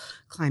little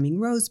climbing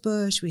rose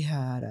bush. We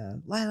had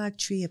a lilac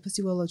tree, a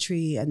pussy willow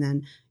tree, and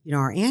then,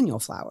 our annual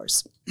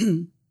flowers.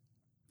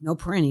 No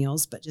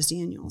perennials, but just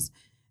annuals.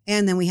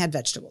 And then we had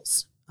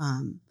vegetables.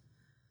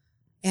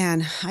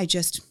 And I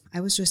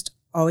was just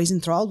always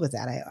enthralled with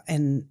that.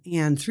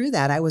 And through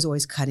that, I was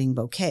always cutting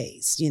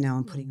bouquets,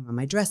 and putting them on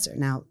my dresser.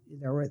 Now,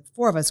 there were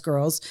 4 of us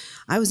girls.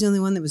 I was the only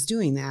one that was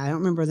doing that. I don't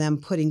remember them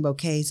putting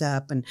bouquets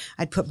up, and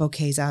I'd put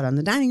bouquets out on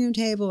the dining room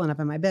table and up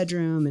in my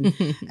bedroom.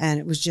 And, and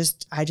it was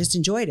I just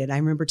enjoyed it. I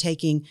remember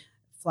taking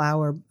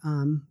flower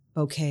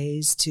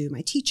bouquets to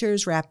my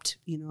teachers wrapped,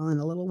 in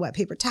a little wet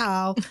paper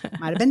towel.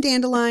 Might have been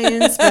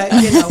dandelions, but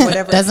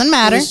whatever. Doesn't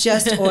matter. It was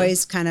just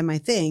always kind of my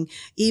thing.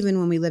 Even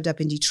when we lived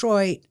up in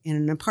Detroit in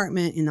an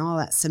apartment in all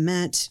that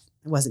cement.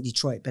 It wasn't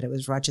Detroit, but it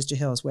was Rochester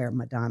Hills where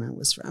Madonna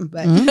was from.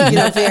 But,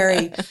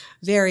 very,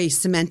 very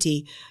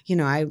cementy.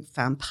 I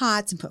found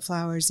pots and put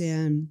flowers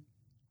in.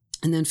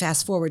 And then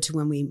fast forward to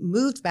when we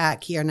moved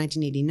back here in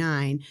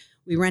 1989,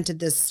 we rented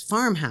this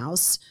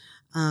farmhouse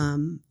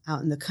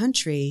out in the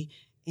country.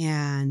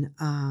 And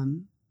I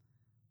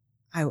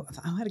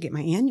had to get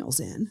my annuals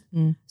in.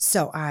 Mm.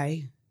 So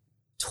I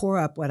tore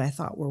up what I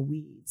thought were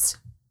weeds.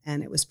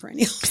 And it was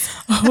perennials.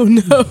 Oh,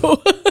 no.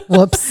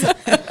 Whoops.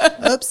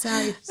 Oops,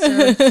 sorry,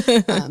 sir.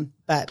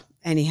 But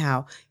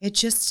anyhow, I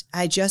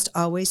just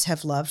always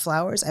have loved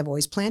flowers. I've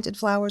always planted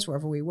flowers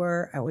wherever we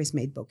were. I always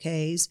made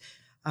bouquets.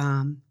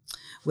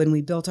 When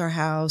we built our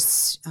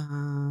house,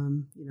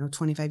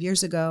 25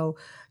 years ago,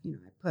 I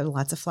put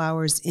lots of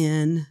flowers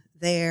in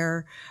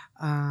there.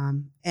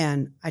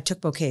 And I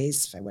took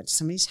bouquets. I went to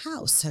somebody's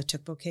house. I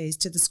took bouquets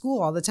to the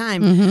school all the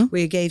time. Mm-hmm.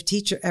 We gave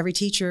every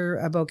teacher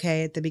a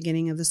bouquet at the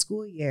beginning of the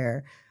school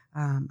year.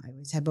 I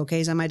always had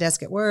bouquets on my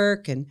desk at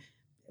work, and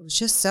it was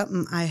just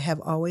something I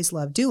have always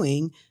loved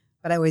doing,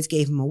 but I always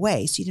gave them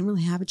away. So you didn't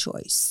really have a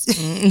choice.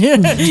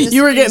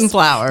 You were getting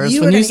flowers.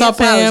 When you saw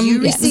Pam,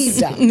 you received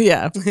them.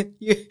 Yeah.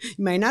 You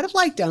might not have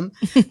liked them.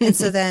 And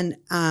so then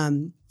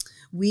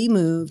we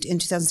moved in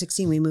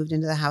 2016, we moved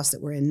into the house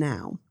that we're in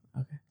now.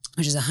 Okay.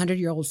 Which is a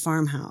 100-year-old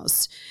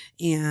farmhouse.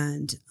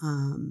 And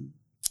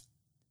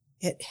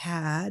it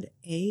had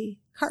a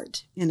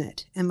cart in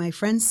it. And my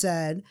friend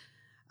said,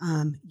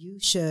 you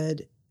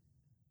should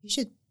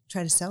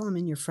try to sell them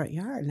in your front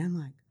yard. And I'm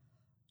like,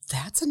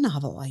 that's a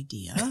novel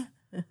idea.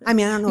 I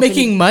mean, I don't know.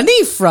 Making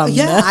money from them.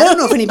 Yeah, I don't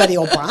know if anybody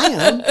will buy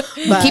them.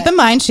 But keep in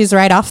mind, she's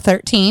right off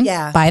 13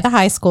 by the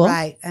high school.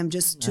 Right. I'm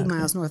just 2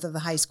 miles north of the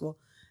high school.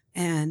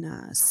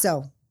 And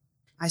so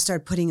I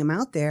started putting them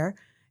out there,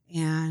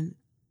 and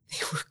they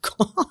were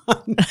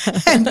gone.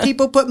 And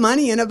people put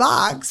money in a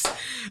box.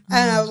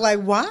 And I was like,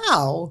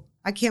 wow,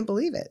 I can't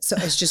believe it. So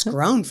it's just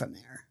grown from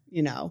there.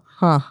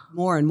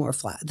 More and more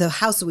flowers. The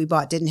house that we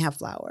bought didn't have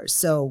flowers.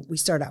 So we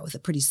started out with a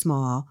pretty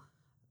small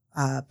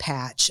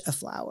patch of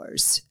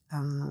flowers.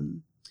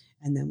 And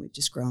then we've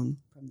just grown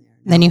from there.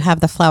 Now, then you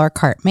have the flower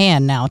cart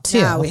man now,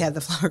 too. Now we have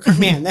the flower cart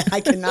man that I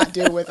cannot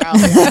do without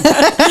him.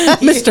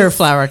 Mr.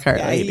 Flower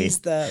Cart Lady. He's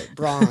the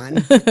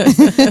brawn.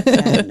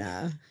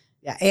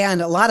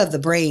 And a lot of the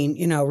brain,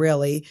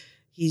 really,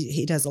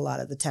 he does a lot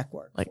of the tech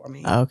work for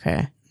me.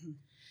 Okay.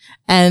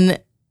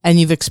 And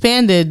you've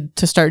expanded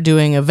to start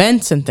doing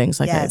events and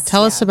things like that.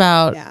 Tell us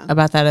about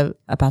that,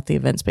 about the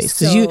event space.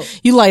 Because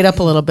you light up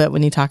a little bit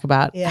when you talk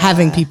about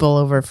having people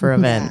over for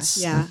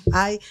events. Yeah,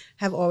 I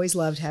have always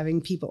loved having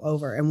people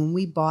over. And when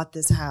we bought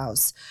this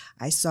house,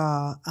 I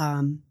saw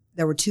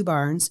there were 2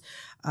 barns.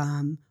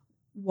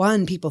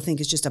 One people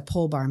think is just a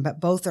pole barn, but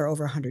both are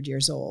over 100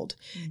 years old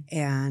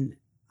and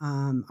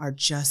are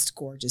just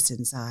gorgeous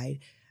inside.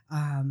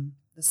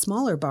 The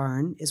smaller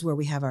barn is where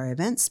we have our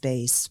event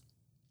space.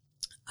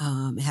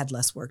 It had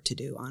less work to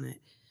do on it.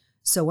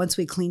 So once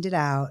we cleaned it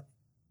out,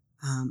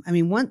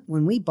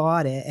 when we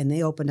bought it and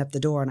they opened up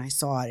the door and I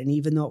saw it, and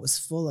even though it was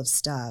full of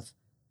stuff,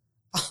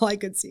 all I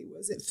could see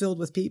was it filled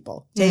with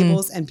people,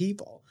 tables and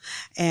people.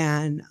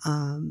 And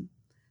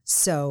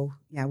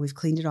we've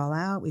cleaned it all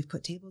out. We've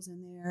put tables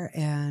in there,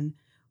 and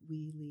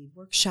we lead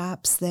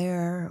workshops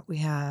there. We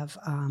have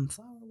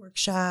flower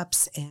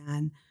workshops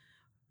and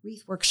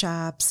wreath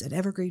workshops and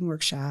evergreen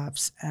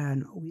workshops,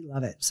 and we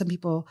love it. Some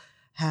people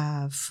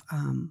have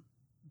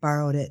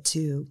borrowed it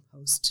to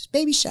host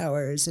baby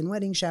showers and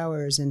wedding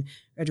showers and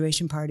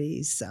graduation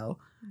parties. So,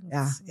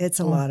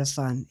 it's a lot of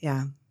fun.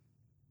 Yeah.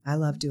 I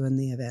love doing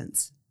the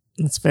events.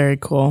 That's very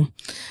cool.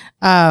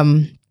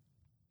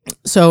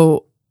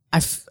 So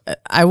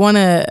I want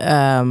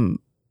to,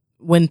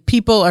 when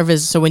people are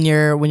visiting, so when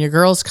your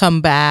girls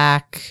come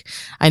back,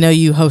 I know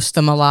you host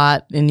them a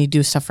lot and you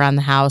do stuff around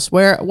the house.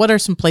 What are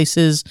some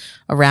places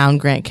around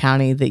Grant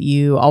County that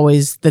you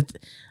always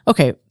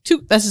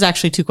this is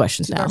actually 2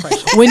 questions now.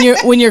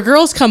 When your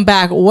girls come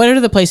back, what are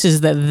the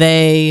places that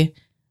they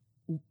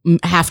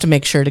have to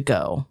make sure to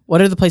go? What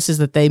are the places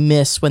that they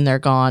miss when they're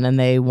gone and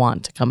they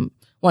want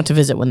to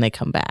visit when they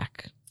come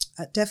back?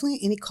 Definitely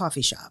any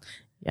coffee shop.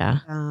 Yeah.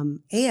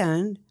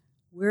 And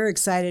we're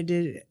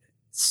excited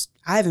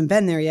I haven't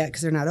been there yet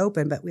because they're not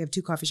open, but we have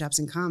 2 coffee shops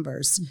in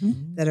Converse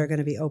that are going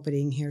to be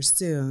opening here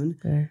soon.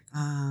 Okay.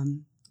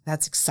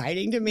 That's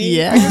exciting to me.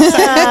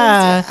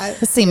 Yeah.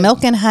 Let's see,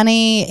 Milk and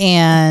Honey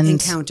and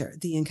Encounter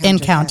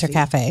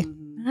Cafe.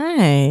 Mm-hmm.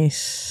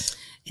 Nice.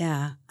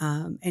 Yeah.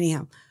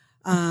 Anyhow,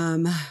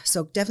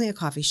 so definitely a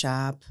coffee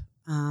shop,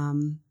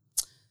 the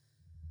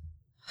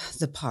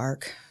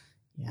park,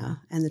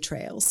 and the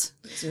trails.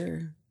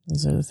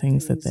 Those are the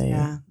things that they.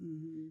 Yeah.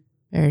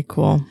 Very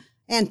cool.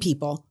 And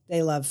people,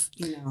 they love.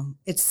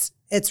 It's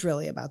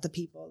really about the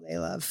people. They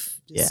love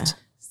just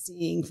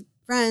seeing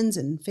friends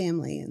and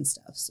family and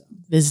stuff. So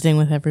visiting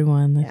with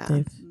everyone that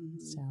they've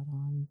missed out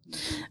on.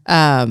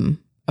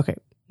 Okay.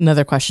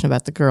 Another question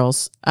about the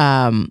girls.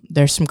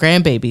 There's some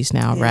grandbabies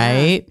now,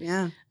 right?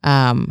 Yeah.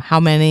 How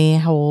many?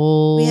 How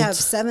old? We have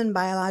 7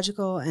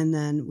 biological, and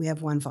then we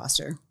have 1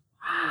 foster.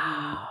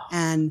 Wow.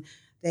 And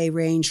they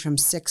range from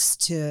 6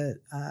 to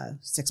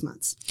 6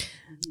 months.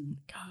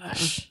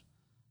 Gosh.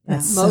 Yeah,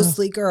 That's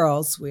mostly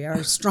girls. We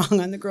are strong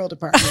on the girl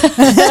department.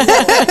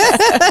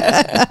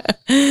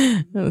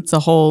 It's a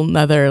whole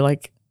nother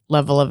like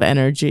level of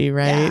energy,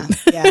 right?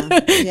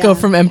 Yeah. Go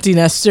from empty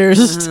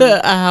nesters to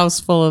a house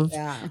full of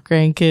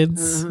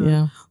grandkids.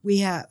 Yeah. We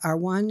have our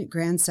one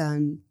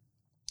grandson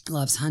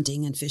loves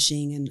hunting and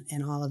fishing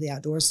and all of the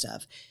outdoor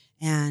stuff.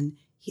 And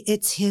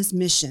it's his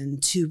mission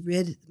to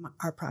rid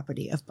our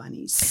property of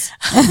bunnies.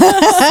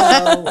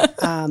 So,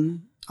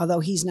 although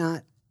he's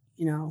not,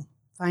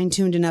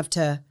 fine-tuned enough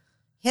to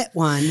hit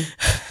one,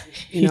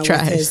 with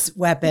his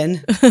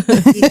weapon,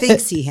 he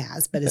thinks he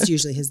has, but it's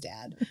usually his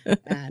dad.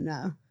 And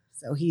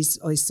so he's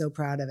always so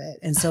proud of it.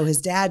 And so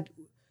his dad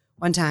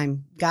one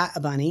time got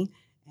a bunny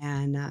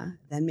and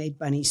then made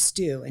bunny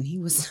stew, and he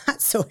was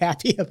not so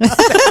happy about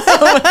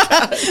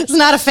it. He's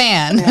not a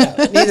fan. No,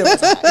 neither was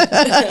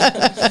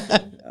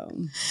I.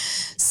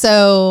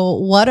 So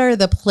what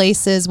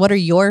are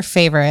your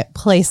favorite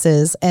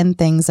places and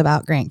things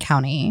about Grant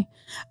County?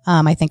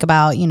 I think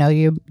about,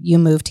 you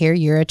moved here,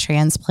 you're a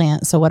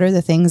transplant. So what are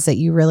the things that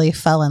you really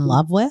fell in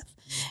love with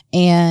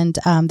and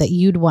that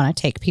you'd want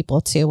to take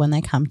people to when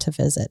they come to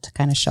visit to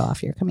kind of show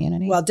off your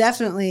community? Well,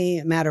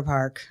 definitely Matter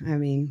Park. I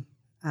mean,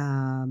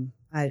 that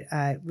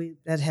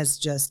has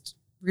just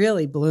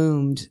really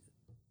bloomed.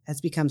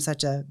 It's become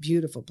such a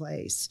beautiful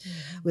place.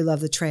 Mm-hmm. We love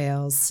the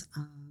trails.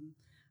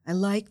 I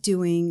like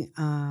doing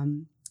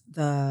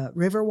the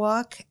river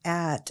walk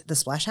at the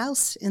Splash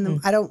House.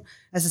 I don't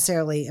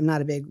necessarily, I'm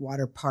not a big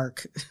water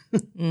park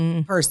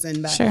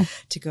person, but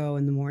to go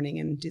in the morning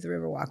and do the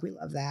river walk, we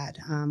love that.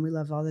 We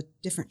love all the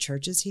different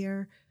churches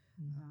here.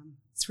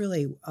 It's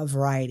really a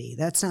variety.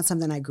 That's not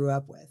something I grew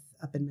up with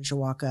up in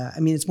Mishiwaka. I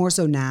mean, it's more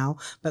so now,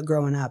 but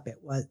growing up,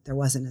 there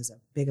wasn't as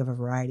big of a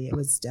variety. It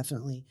was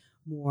definitely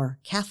more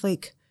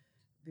Catholic,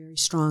 very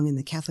strong in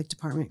the Catholic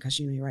department because,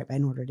 you're right by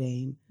Notre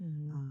Dame.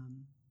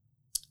 Mm-hmm.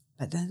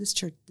 But this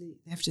church, they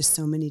have just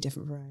so many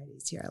different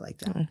varieties here. I like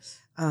that.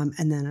 Nice.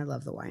 And then I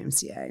love the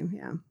YMCA.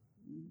 Yeah.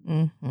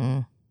 Mm-hmm.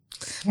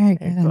 Very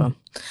good. Cool.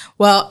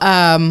 Well,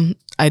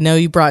 I know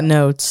you brought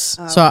notes.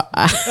 So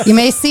you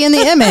may see in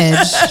the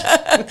image,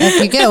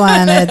 if you get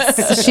one,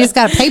 she's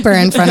got paper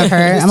in front of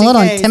her. I'm a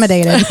little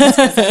intimidated.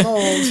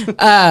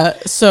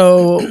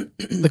 So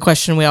the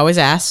question we always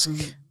ask,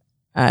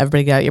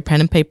 everybody got your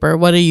pen and paper.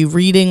 What are you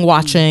reading,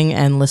 watching,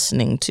 and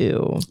listening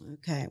to?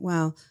 Okay.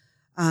 Well,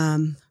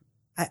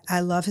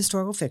 I love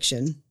historical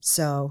fiction.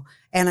 So,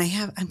 and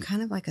I'm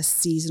kind of like a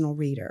seasonal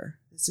reader.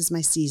 This is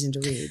my season to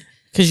read.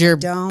 Because you're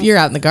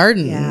out in the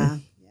garden.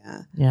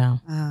 Yeah.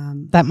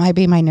 That might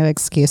be my new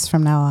excuse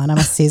from now on. I'm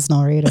a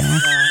seasonal reader.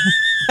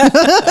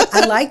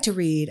 I like to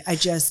read. I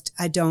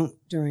don't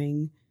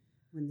during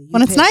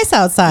when it's nice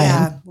outside.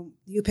 Yeah. When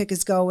U-Pick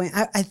is going.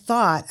 I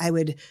thought I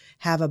would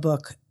have a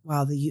book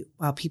while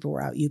people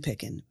were out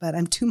U-Picking, but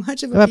I'm too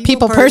much of a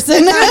people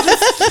person.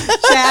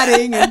 Just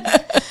chatting and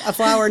a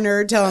flower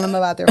nerd telling them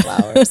about their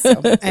flowers.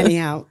 So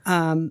anyhow,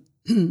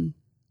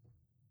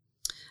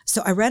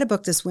 so I read a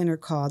book this winter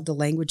called The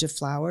Language of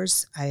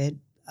Flowers. I had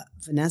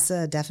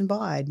Vanessa Deffenbaugh.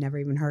 I'd never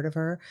even heard of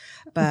her,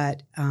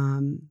 but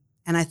and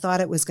I thought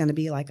it was going to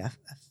be like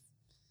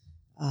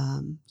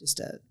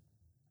just a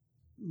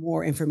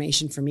more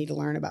information for me to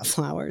learn about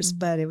flowers,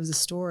 but it was a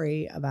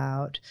story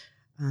about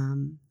a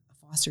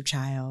foster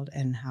child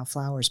and how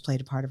flowers played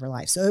a part of her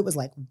life. So it was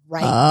like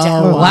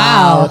down.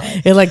 Wow.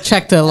 It like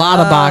checked a lot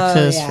of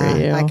boxes for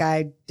you. Like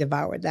I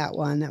devoured that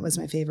one. That was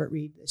my favorite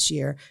read this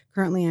year.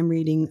 Currently I'm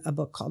reading a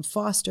book called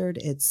Fostered.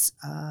 It's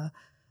a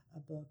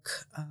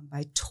book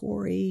by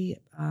Tori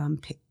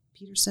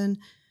Peterson.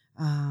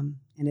 And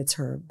it's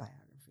her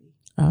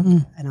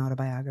biography, an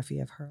autobiography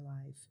of her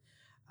life.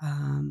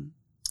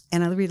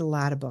 And I read a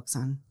lot of books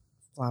on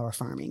flower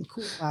farming.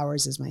 Cool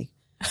Flowers is my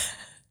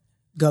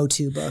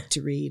go-to book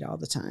to read all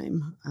the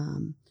time.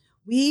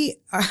 We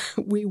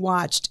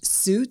watched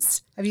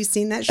Suits. Have you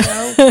seen that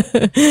show?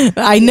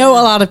 I know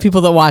a lot of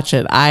people that watch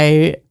it.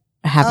 I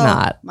have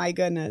not. My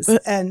goodness.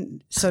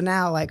 And so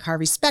now like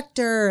Harvey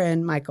Specter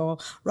and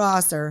Michael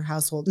Ross are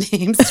household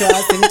names to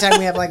us. Anytime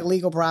we have like a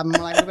legal problem,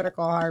 we're like, we better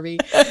call Harvey.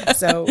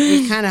 So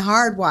we kind of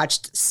hard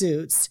watched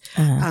Suits,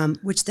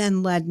 which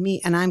then led me,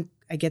 and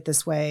I get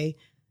this way,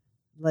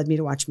 led me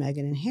to watch Meghan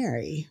and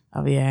Harry.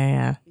 Oh,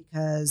 yeah.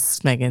 Because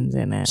Meghan's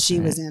in it.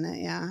 She was in it,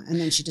 yeah. And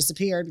then she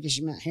disappeared because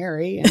she met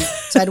Harry. And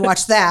so I'd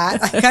watch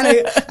that. I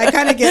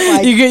kind of get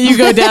like... You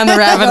go down the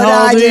rabbit hole,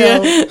 I do. you?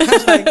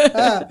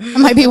 That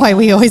might be why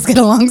we always get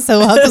along so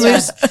well, because we're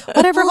just,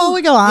 whatever hole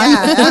we go on.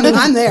 Yeah,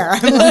 I'm there.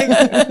 I'm like,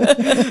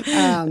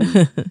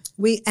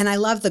 and I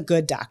love The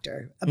Good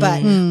Doctor.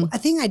 But a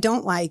thing I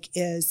don't like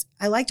is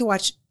I like to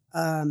watch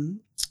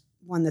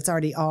one that's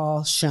already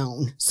all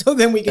shown. So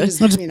then we can just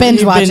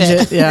binge watch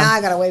it. Yeah. Now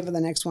I got to wait for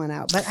the next one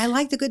out. But I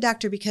like The Good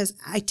Doctor because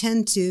I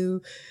tend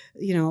to,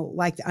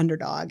 like the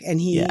underdog. And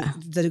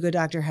the Good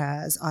Doctor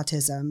has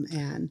autism.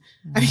 And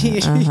I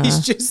mean, he's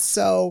just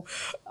so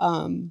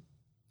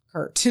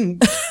hurt.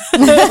 And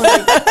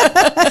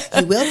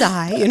you will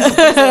die.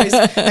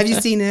 Have you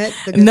seen it?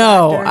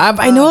 No.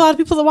 I know a lot of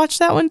people that watch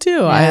that one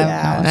too.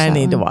 I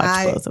need to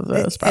watch both of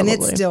those probably.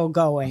 And it's still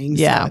going.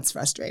 Yeah. So it's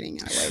frustrating.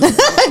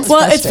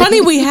 Well, it's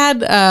funny. We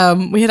had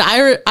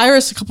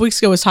Iris a couple weeks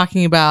ago was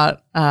talking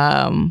about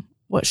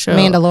what show?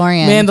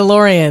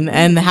 Mandalorian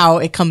and how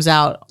it comes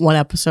out one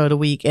episode a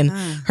week. And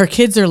her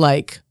kids are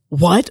like,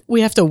 what?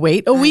 We have to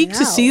wait a week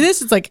to see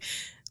this? It's like,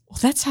 well,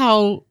 that's how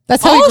all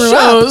we grew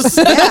shows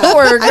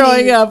were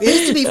growing up. It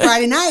used to be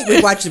Friday night.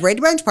 We'd watch the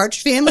Brady Bunch,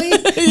 Partridge Family.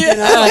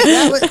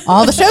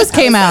 All the shows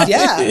came out.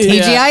 Yeah.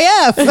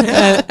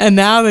 TGIF. And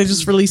now they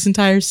just release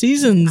entire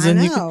seasons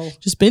and you can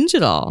just binge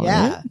it all.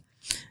 Yeah. Right?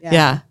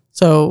 Yeah.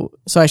 So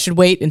I should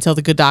wait until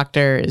The Good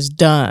Doctor is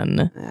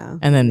done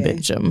and then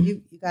binge them.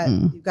 You've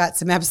got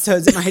some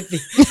episodes that might be.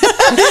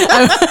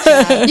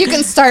 You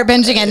can start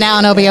binging it now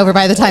and it'll be over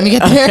by the time you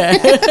get there.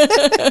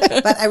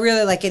 But I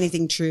really like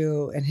anything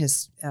true in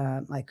his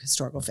like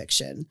historical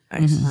fiction.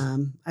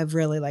 I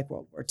really like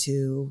World War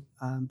II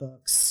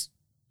books.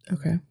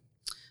 Okay.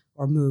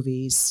 Or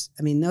movies.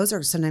 I mean, those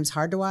are sometimes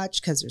hard to watch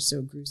because they're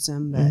so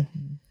gruesome. But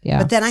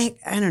but then I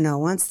don't know.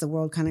 Once the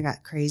world kind of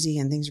got crazy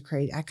and things are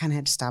crazy, I kind of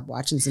had to stop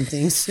watching some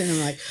things. And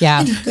I'm like,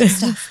 I need good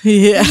stuff.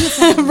 Yeah,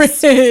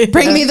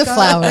 bring me the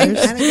flowers. I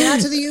gotta get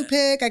out to the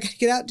U-Pick. I gotta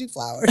get out and do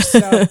flowers.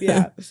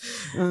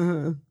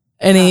 So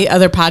Any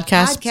other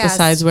podcasts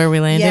besides Where We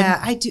Landed? Yeah,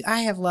 I do.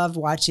 I have loved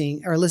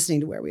watching or listening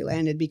to Where We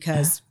Landed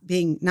because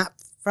being not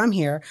from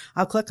here,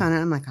 I'll click on it.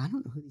 I'm like, I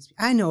don't know who these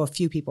people. I know a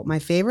few people. My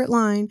favorite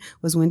line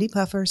was Wendy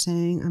Puffer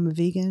saying, "I'm a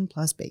vegan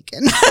plus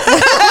bacon." Love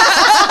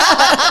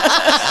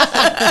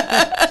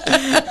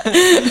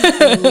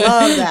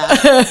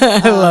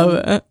that. I love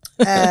it.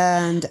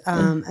 And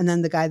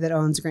then the guy that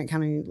owns Grant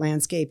County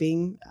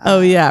Landscaping.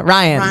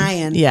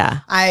 Ryan. Yeah,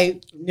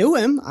 I knew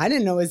him. I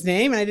didn't know his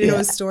name, and I didn't know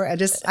his story. I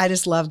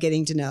just love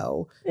getting to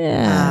know.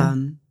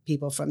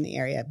 People from the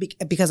area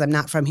because I'm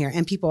not from here.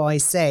 And people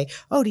always say,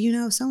 "Oh, do you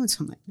know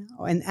so-and-so?" I'm like,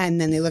 no.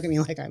 And then they look at me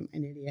like I'm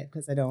an idiot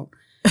because I don't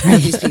know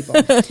these people.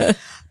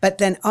 But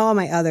then all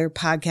my other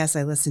podcasts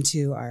I listen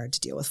to are to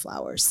deal with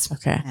flowers.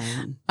 Okay.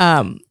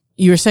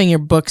 You were saying your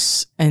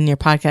books and your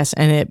podcast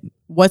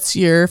what's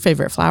your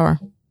favorite flower?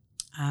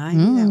 I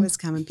knew that was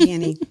coming.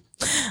 Peony.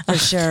 For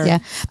sure. Yeah.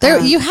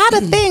 You had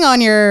a thing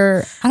on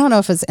your, I don't know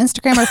if it's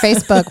Instagram or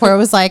Facebook where it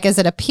was like, is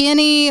it a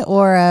peony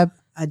or a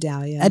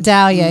dahlia. A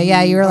dahlia.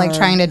 Yeah. You were like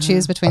trying to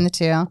choose between the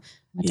two. A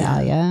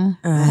dahlia.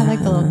 I like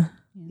the little.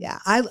 Yeah.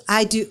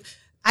 I do.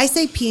 I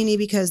say peony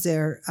because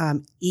they're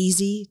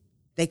easy.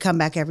 They come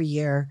back every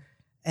year.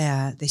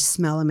 They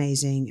smell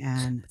amazing.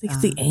 And I think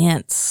it's the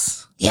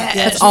ants. Yeah.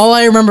 That's all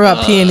I remember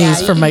about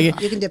peonies from You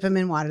can dip them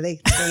in water.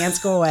 The ants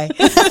go away.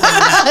 The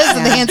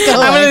ants go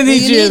away. I'm going to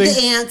need you. The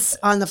ants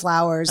on the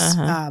flowers.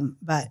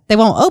 But they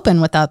won't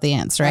open without the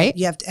ants, right?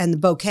 You have to, and the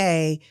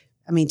bouquet,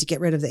 to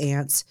get rid of the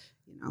ants,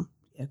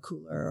 a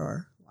cooler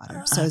or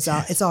water. So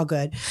it's all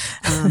good.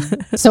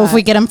 So if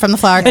we get them from the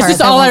flower cart, it's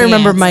just all I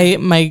remember.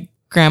 My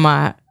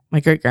grandma, my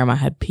great grandma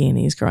had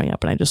peonies growing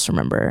up, and I just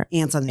remember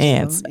ants on the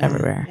ants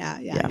everywhere.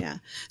 Yeah.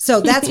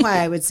 So that's why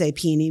I would say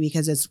peony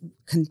because it's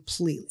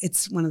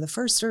it's one of the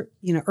first,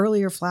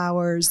 earlier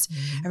flowers.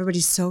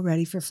 Everybody's so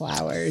ready for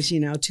flowers.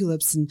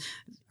 Tulips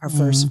are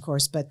first, of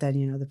course, but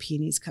then the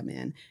peonies come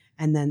in.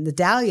 And then the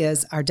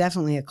dahlias are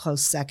definitely a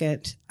close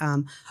second,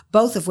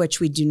 both of which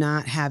we do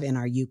not have in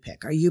our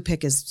U-Pick. Our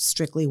U-Pick is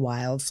strictly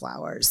wild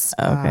flowers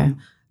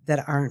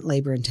that aren't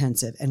labor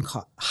intensive and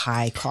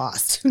high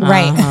cost.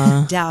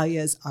 Right.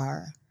 Dahlias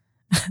are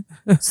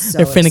so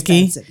they're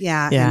finicky. Expensive.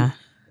 Yeah.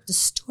 To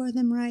store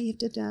them right, you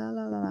have to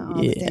all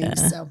the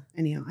things. So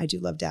anyhow, I do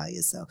love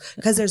dahlias. So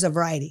because there's a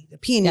variety. The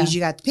peonies,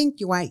 you got the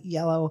pink, your white,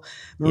 yellow,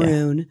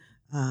 maroon.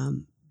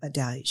 But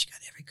dahlias, you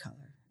got every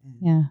color.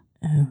 Yeah.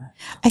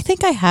 I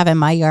think I have in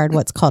my yard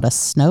what's called a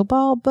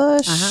snowball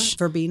bush.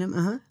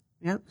 Verbena.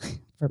 Yep.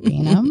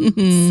 Verbena.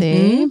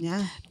 See?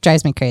 Yeah.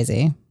 Drives me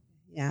crazy.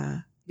 Yeah.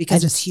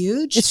 Because it's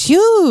huge. It's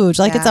huge.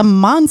 Like it's a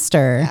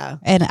monster. Yeah.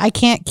 And I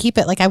can't keep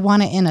it. Like I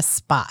want it in a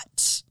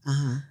spot.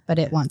 But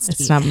it wants to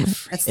be.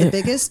 That's the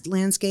biggest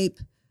landscape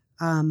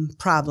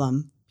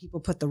problem. People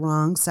put the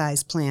wrong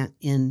size plant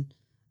in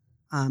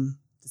the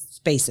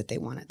space that they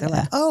want it. They're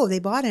like, oh, they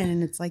bought it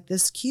and it's like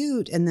this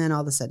cute. And then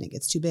all of a sudden it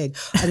gets too big.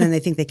 And then they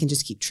think they can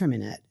just keep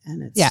trimming it.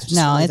 And it's it's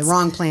the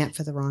wrong plant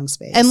for the wrong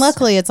space. And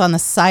luckily it's on the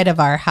side of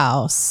our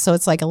house. So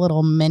it's like a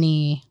little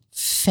mini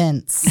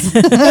fence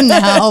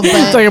now. But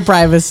it's like a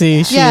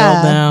privacy shield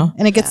now.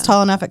 And it gets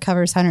tall enough, it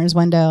covers Hunter's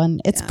window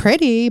and it's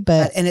pretty,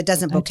 but. And it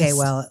doesn't bouquet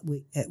well.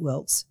 It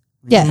wilts.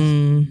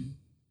 Yeah.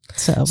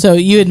 So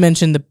you had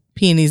mentioned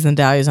peonies and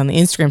dahlias on the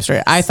Instagram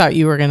story. I thought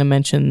you were going to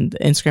mention the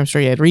Instagram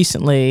story you had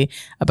recently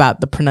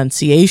about the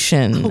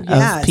pronunciation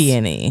of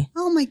peony.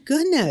 Oh my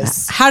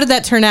goodness! How did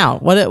that turn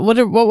out? What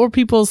were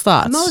people's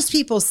thoughts? Most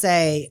people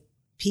say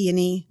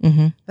peony,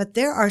 but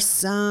there are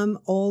some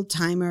old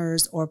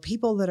timers or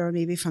people that are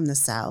maybe from the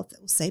South that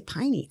will say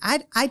piney.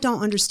 I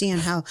don't understand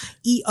how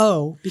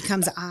EO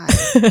becomes I.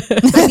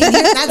 I mean,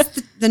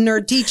 that's the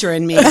nerd teacher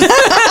in me.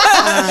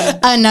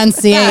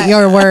 Enunciate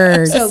your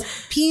words. So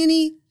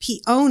peony,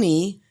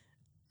 peony,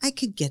 I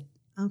get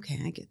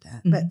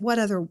that. But what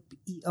other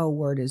EO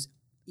word is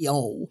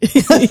EO?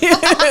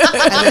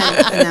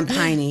 and then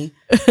piney.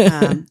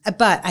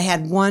 But I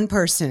had one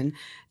person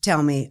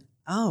tell me,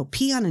 oh,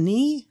 pee on a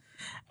knee?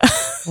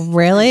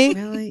 Really?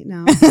 Really?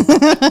 No.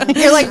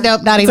 You're like,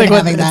 nope, not even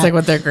having that. It's like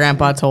what their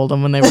grandpa told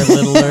them when they were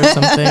little or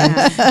something.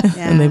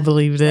 And they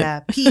believed it.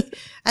 Yeah.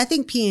 I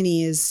think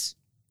peony is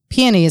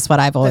what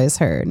I've always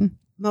heard.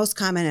 Most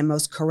common and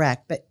most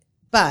correct.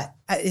 But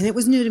and it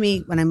was new to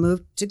me when I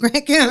moved to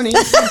Grant County.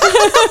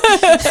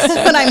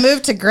 When I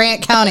moved to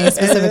Grant County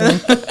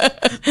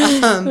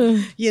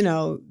specifically.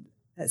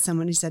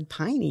 Somebody said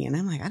piney, and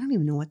I'm like, I don't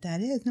even know what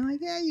that is. And I'm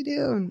like, yeah, you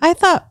do. I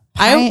thought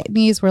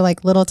pineys were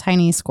like little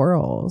tiny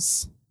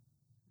squirrels.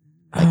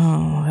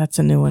 That's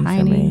a new one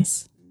for me.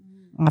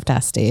 I'll have to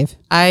ask Steve.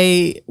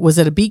 I was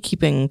at a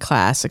beekeeping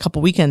class a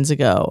couple weekends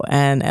ago,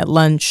 and at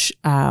lunch,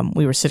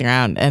 we were sitting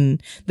around,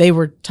 and they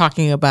were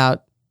talking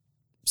about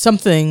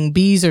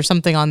bees or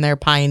something on their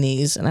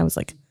pineys, and I was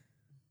like,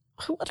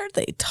 what are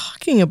they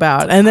talking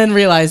about? And then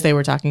realized they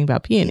were talking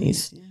about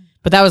peonies. Yeah.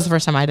 But that was the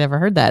first time I'd ever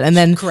heard that. And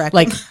then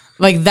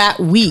like that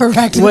week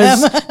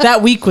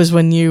was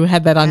when you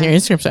had that on your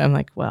Instagram story. I'm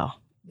like, well,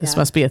 this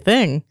must be a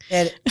thing.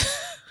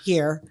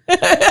 Here,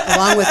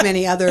 along with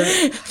many other.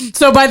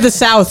 So by the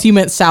South, you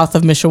meant south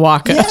of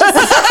Mishiwaka. Yes.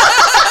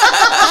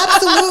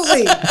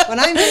 Absolutely. When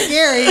I met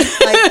Gary,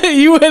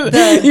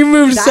 you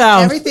moved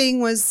south. Everything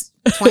was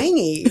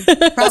twangy.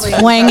 Probably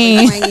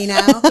twangy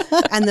now.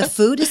 And the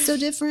food is so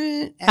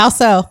different. How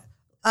so?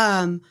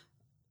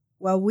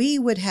 Well, we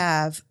would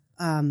have.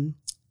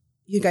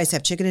 You guys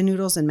have chicken and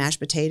noodles and mashed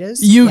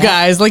potatoes.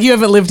 Guys, like you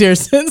haven't lived here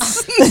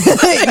since.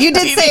 You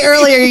did say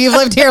earlier you've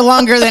lived here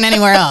longer than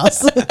anywhere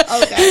else.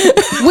 Okay.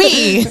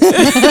 We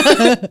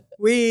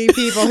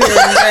people here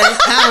in Grant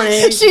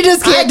County. She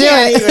just can't do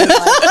it. Even,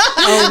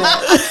 own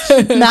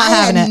it. Not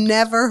having it. I had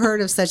never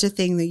heard of such a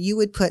thing that you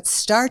would put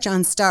starch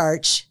on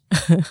starch.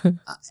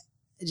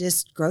 It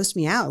just grossed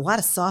me out. A lot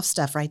of soft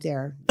stuff right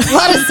there. A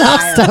lot of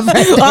soft stuff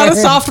right there. A lot of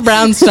soft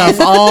brown stuff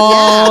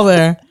all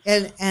there.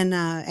 And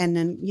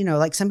then,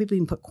 like some people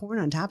even put corn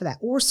on top of that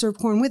or serve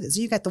corn with it.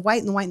 So you got the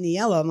white and the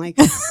yellow. I'm like,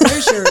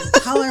 where's your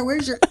color?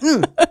 Where's your,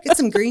 get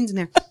some greens in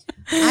there.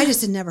 I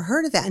just had never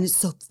heard of that. And it's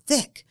so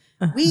thick.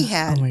 We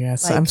had, oh my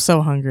gosh, I'm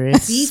so hungry.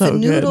 It's beef so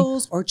and good.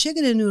 noodles or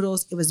chicken and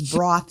noodles. It was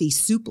brothy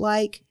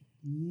soup-like.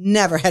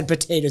 Never had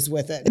potatoes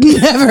with it.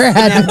 Never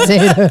had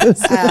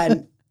potatoes.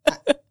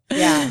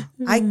 Yeah,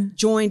 I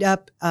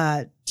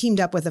teamed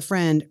up with a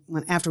friend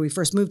after we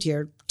first moved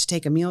here to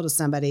take a meal to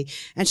somebody.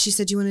 And she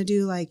said, do you want to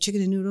do like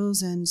chicken and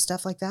noodles and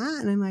stuff like that?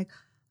 And I'm like,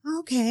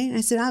 okay. And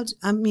I said,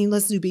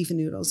 let's do beef and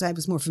noodles. I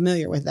was more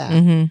familiar with that.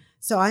 Mm-hmm.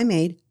 So I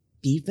made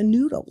beef and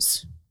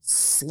noodles,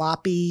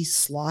 sloppy,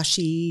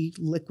 sloshy,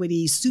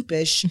 liquidy,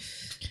 soupish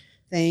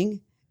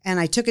thing. And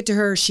I took it to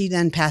her. She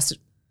then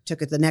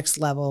took it the next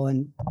level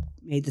and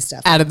made the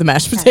stuff. Added the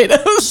mashed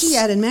potatoes. She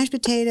added mashed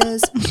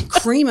potatoes,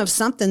 cream of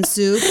something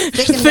soup,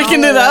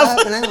 thickened it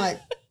up. And I'm like,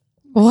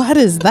 what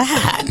is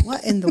that?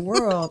 What in the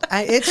world?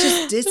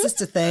 It's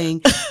just a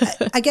thing.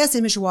 I guess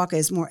in Mishiwaka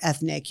is more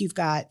ethnic. You've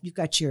got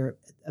your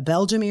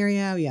Belgium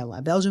area. You got a lot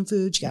of Belgian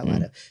foods. You got a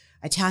lot of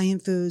Italian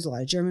foods, a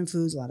lot of German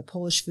foods, a lot of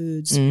Polish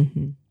foods.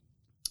 Mm-hmm.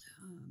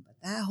 But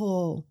that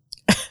whole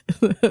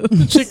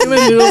chicken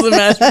and noodles and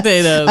mashed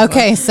potatoes.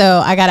 Okay,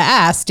 so I gotta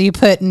ask: do you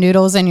put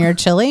noodles in your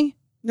chili?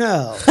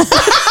 No.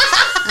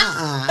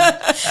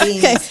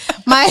 Okay.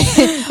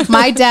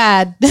 My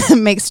dad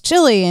makes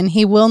chili and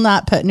he will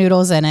not put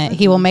noodles in it. Mm-hmm.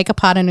 He will make a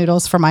pot of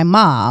noodles for my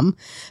mom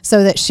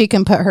so that she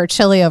can put her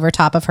chili over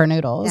top of her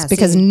noodles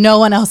because no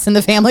one else in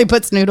the family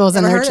puts noodles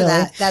in their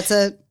chili. That's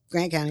a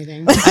Grant County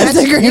thing. That's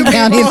a Grant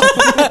County thing.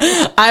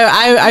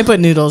 I put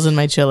noodles in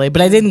my chili,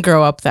 but I didn't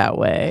grow up that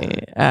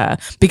way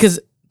because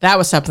that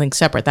was something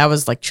separate. That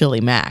was like chili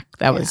mac.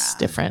 That was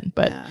different.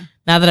 But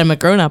now that I'm a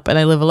grown up and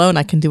I live alone,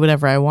 I can do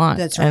whatever I want.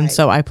 That's right. And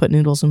so I put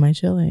noodles in my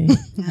chili. I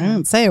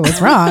didn't say it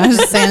was wrong. I was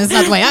just saying it's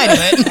not the way I do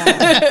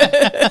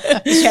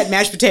it. You had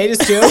mashed potatoes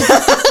too?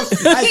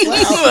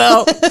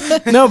 Well,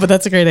 no, but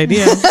that's a great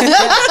idea.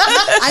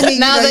 I mean,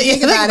 now that you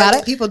think about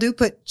it, people do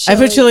put chili. I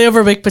put chili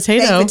over baked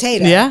potato. Baked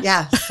potato. Yeah.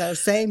 Yeah. So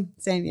same,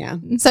 yeah.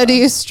 So do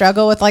you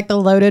struggle with like the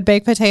loaded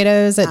baked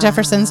potatoes at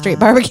Jefferson Street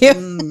Barbecue?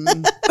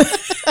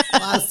 A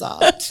lot of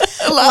soft.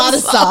 A lot of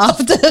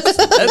soft.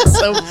 That's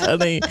so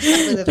funny.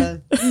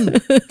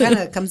 Kind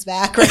of comes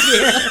back right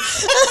here.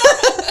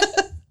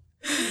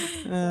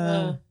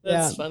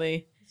 That's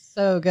funny.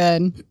 So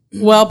good.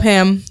 Well,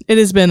 Pam, it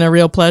has been a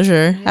real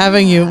pleasure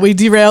having you. We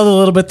derailed a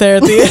little bit there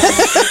at the end.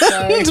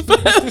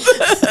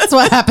 That's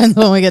what happens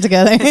when we get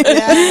together.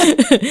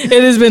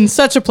 It has been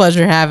such a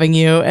pleasure having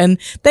you,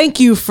 and thank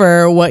you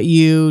for what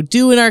you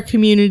do in our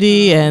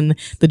community and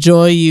the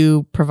joy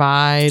you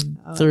provide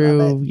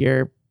through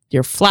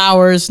your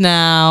flowers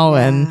now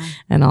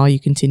and all you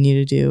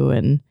continue to do.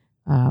 And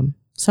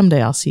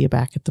someday I'll see you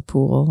back at the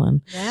pool,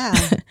 and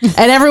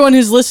and everyone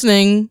who's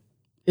listening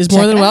is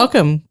more than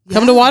welcome.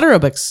 Come to water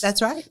aerobics.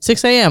 That's right.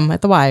 6 a.m.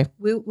 at the Y.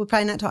 We'll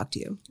probably not talk to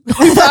you. We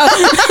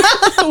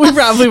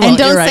probably won't. And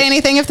don't You're say right.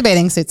 anything if the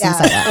bathing suit's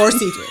inside. Or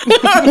see-through.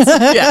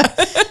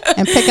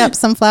 And pick up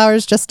some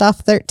flowers just off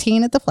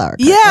 13 at the flower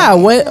cart. Yeah.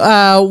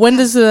 When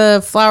does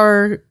the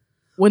flower?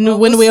 When do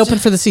we open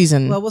for the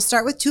season? Well, we'll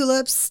start with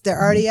tulips. They're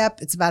already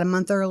up. It's about a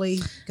month early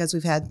because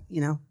we've had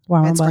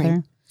Warmer spring.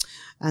 weather.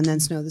 And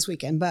then snow this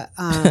weekend. But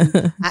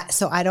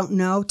so I don't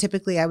know.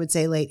 Typically, I would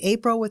say late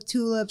April with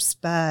tulips,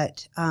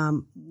 but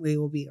we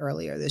will be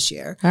earlier this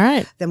year. All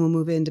right. Then we'll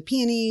move into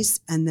peonies,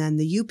 and then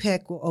the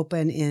U-Pick will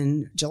open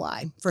in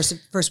July,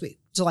 first week,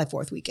 July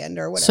 4th weekend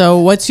or whatever. So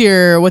what's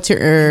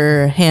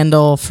your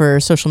handle for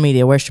social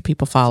media? Where should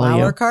people follow you?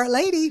 Flower Cart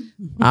Lady.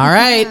 All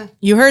right.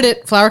 You heard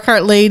it. Flower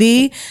Cart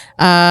Lady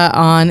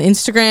on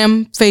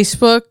Instagram,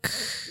 Facebook.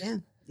 Yeah.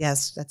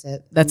 Yes, that's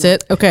it. That's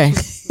it? Okay.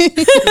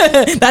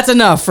 That's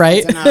enough,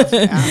 right? That's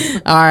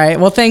enough. All right.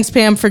 Well, thanks,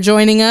 Pam, for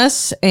joining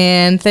us.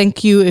 And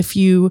thank you if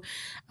you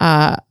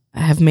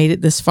have made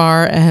it this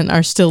far and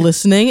are still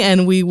listening.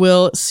 And we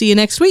will see you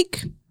next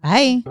week.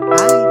 Bye.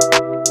 Bye.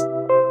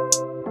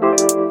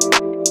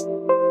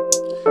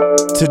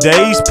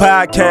 Today's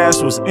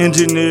podcast was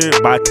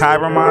engineered by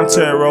Kyra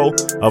Montero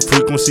of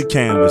Frequency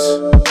Canvas.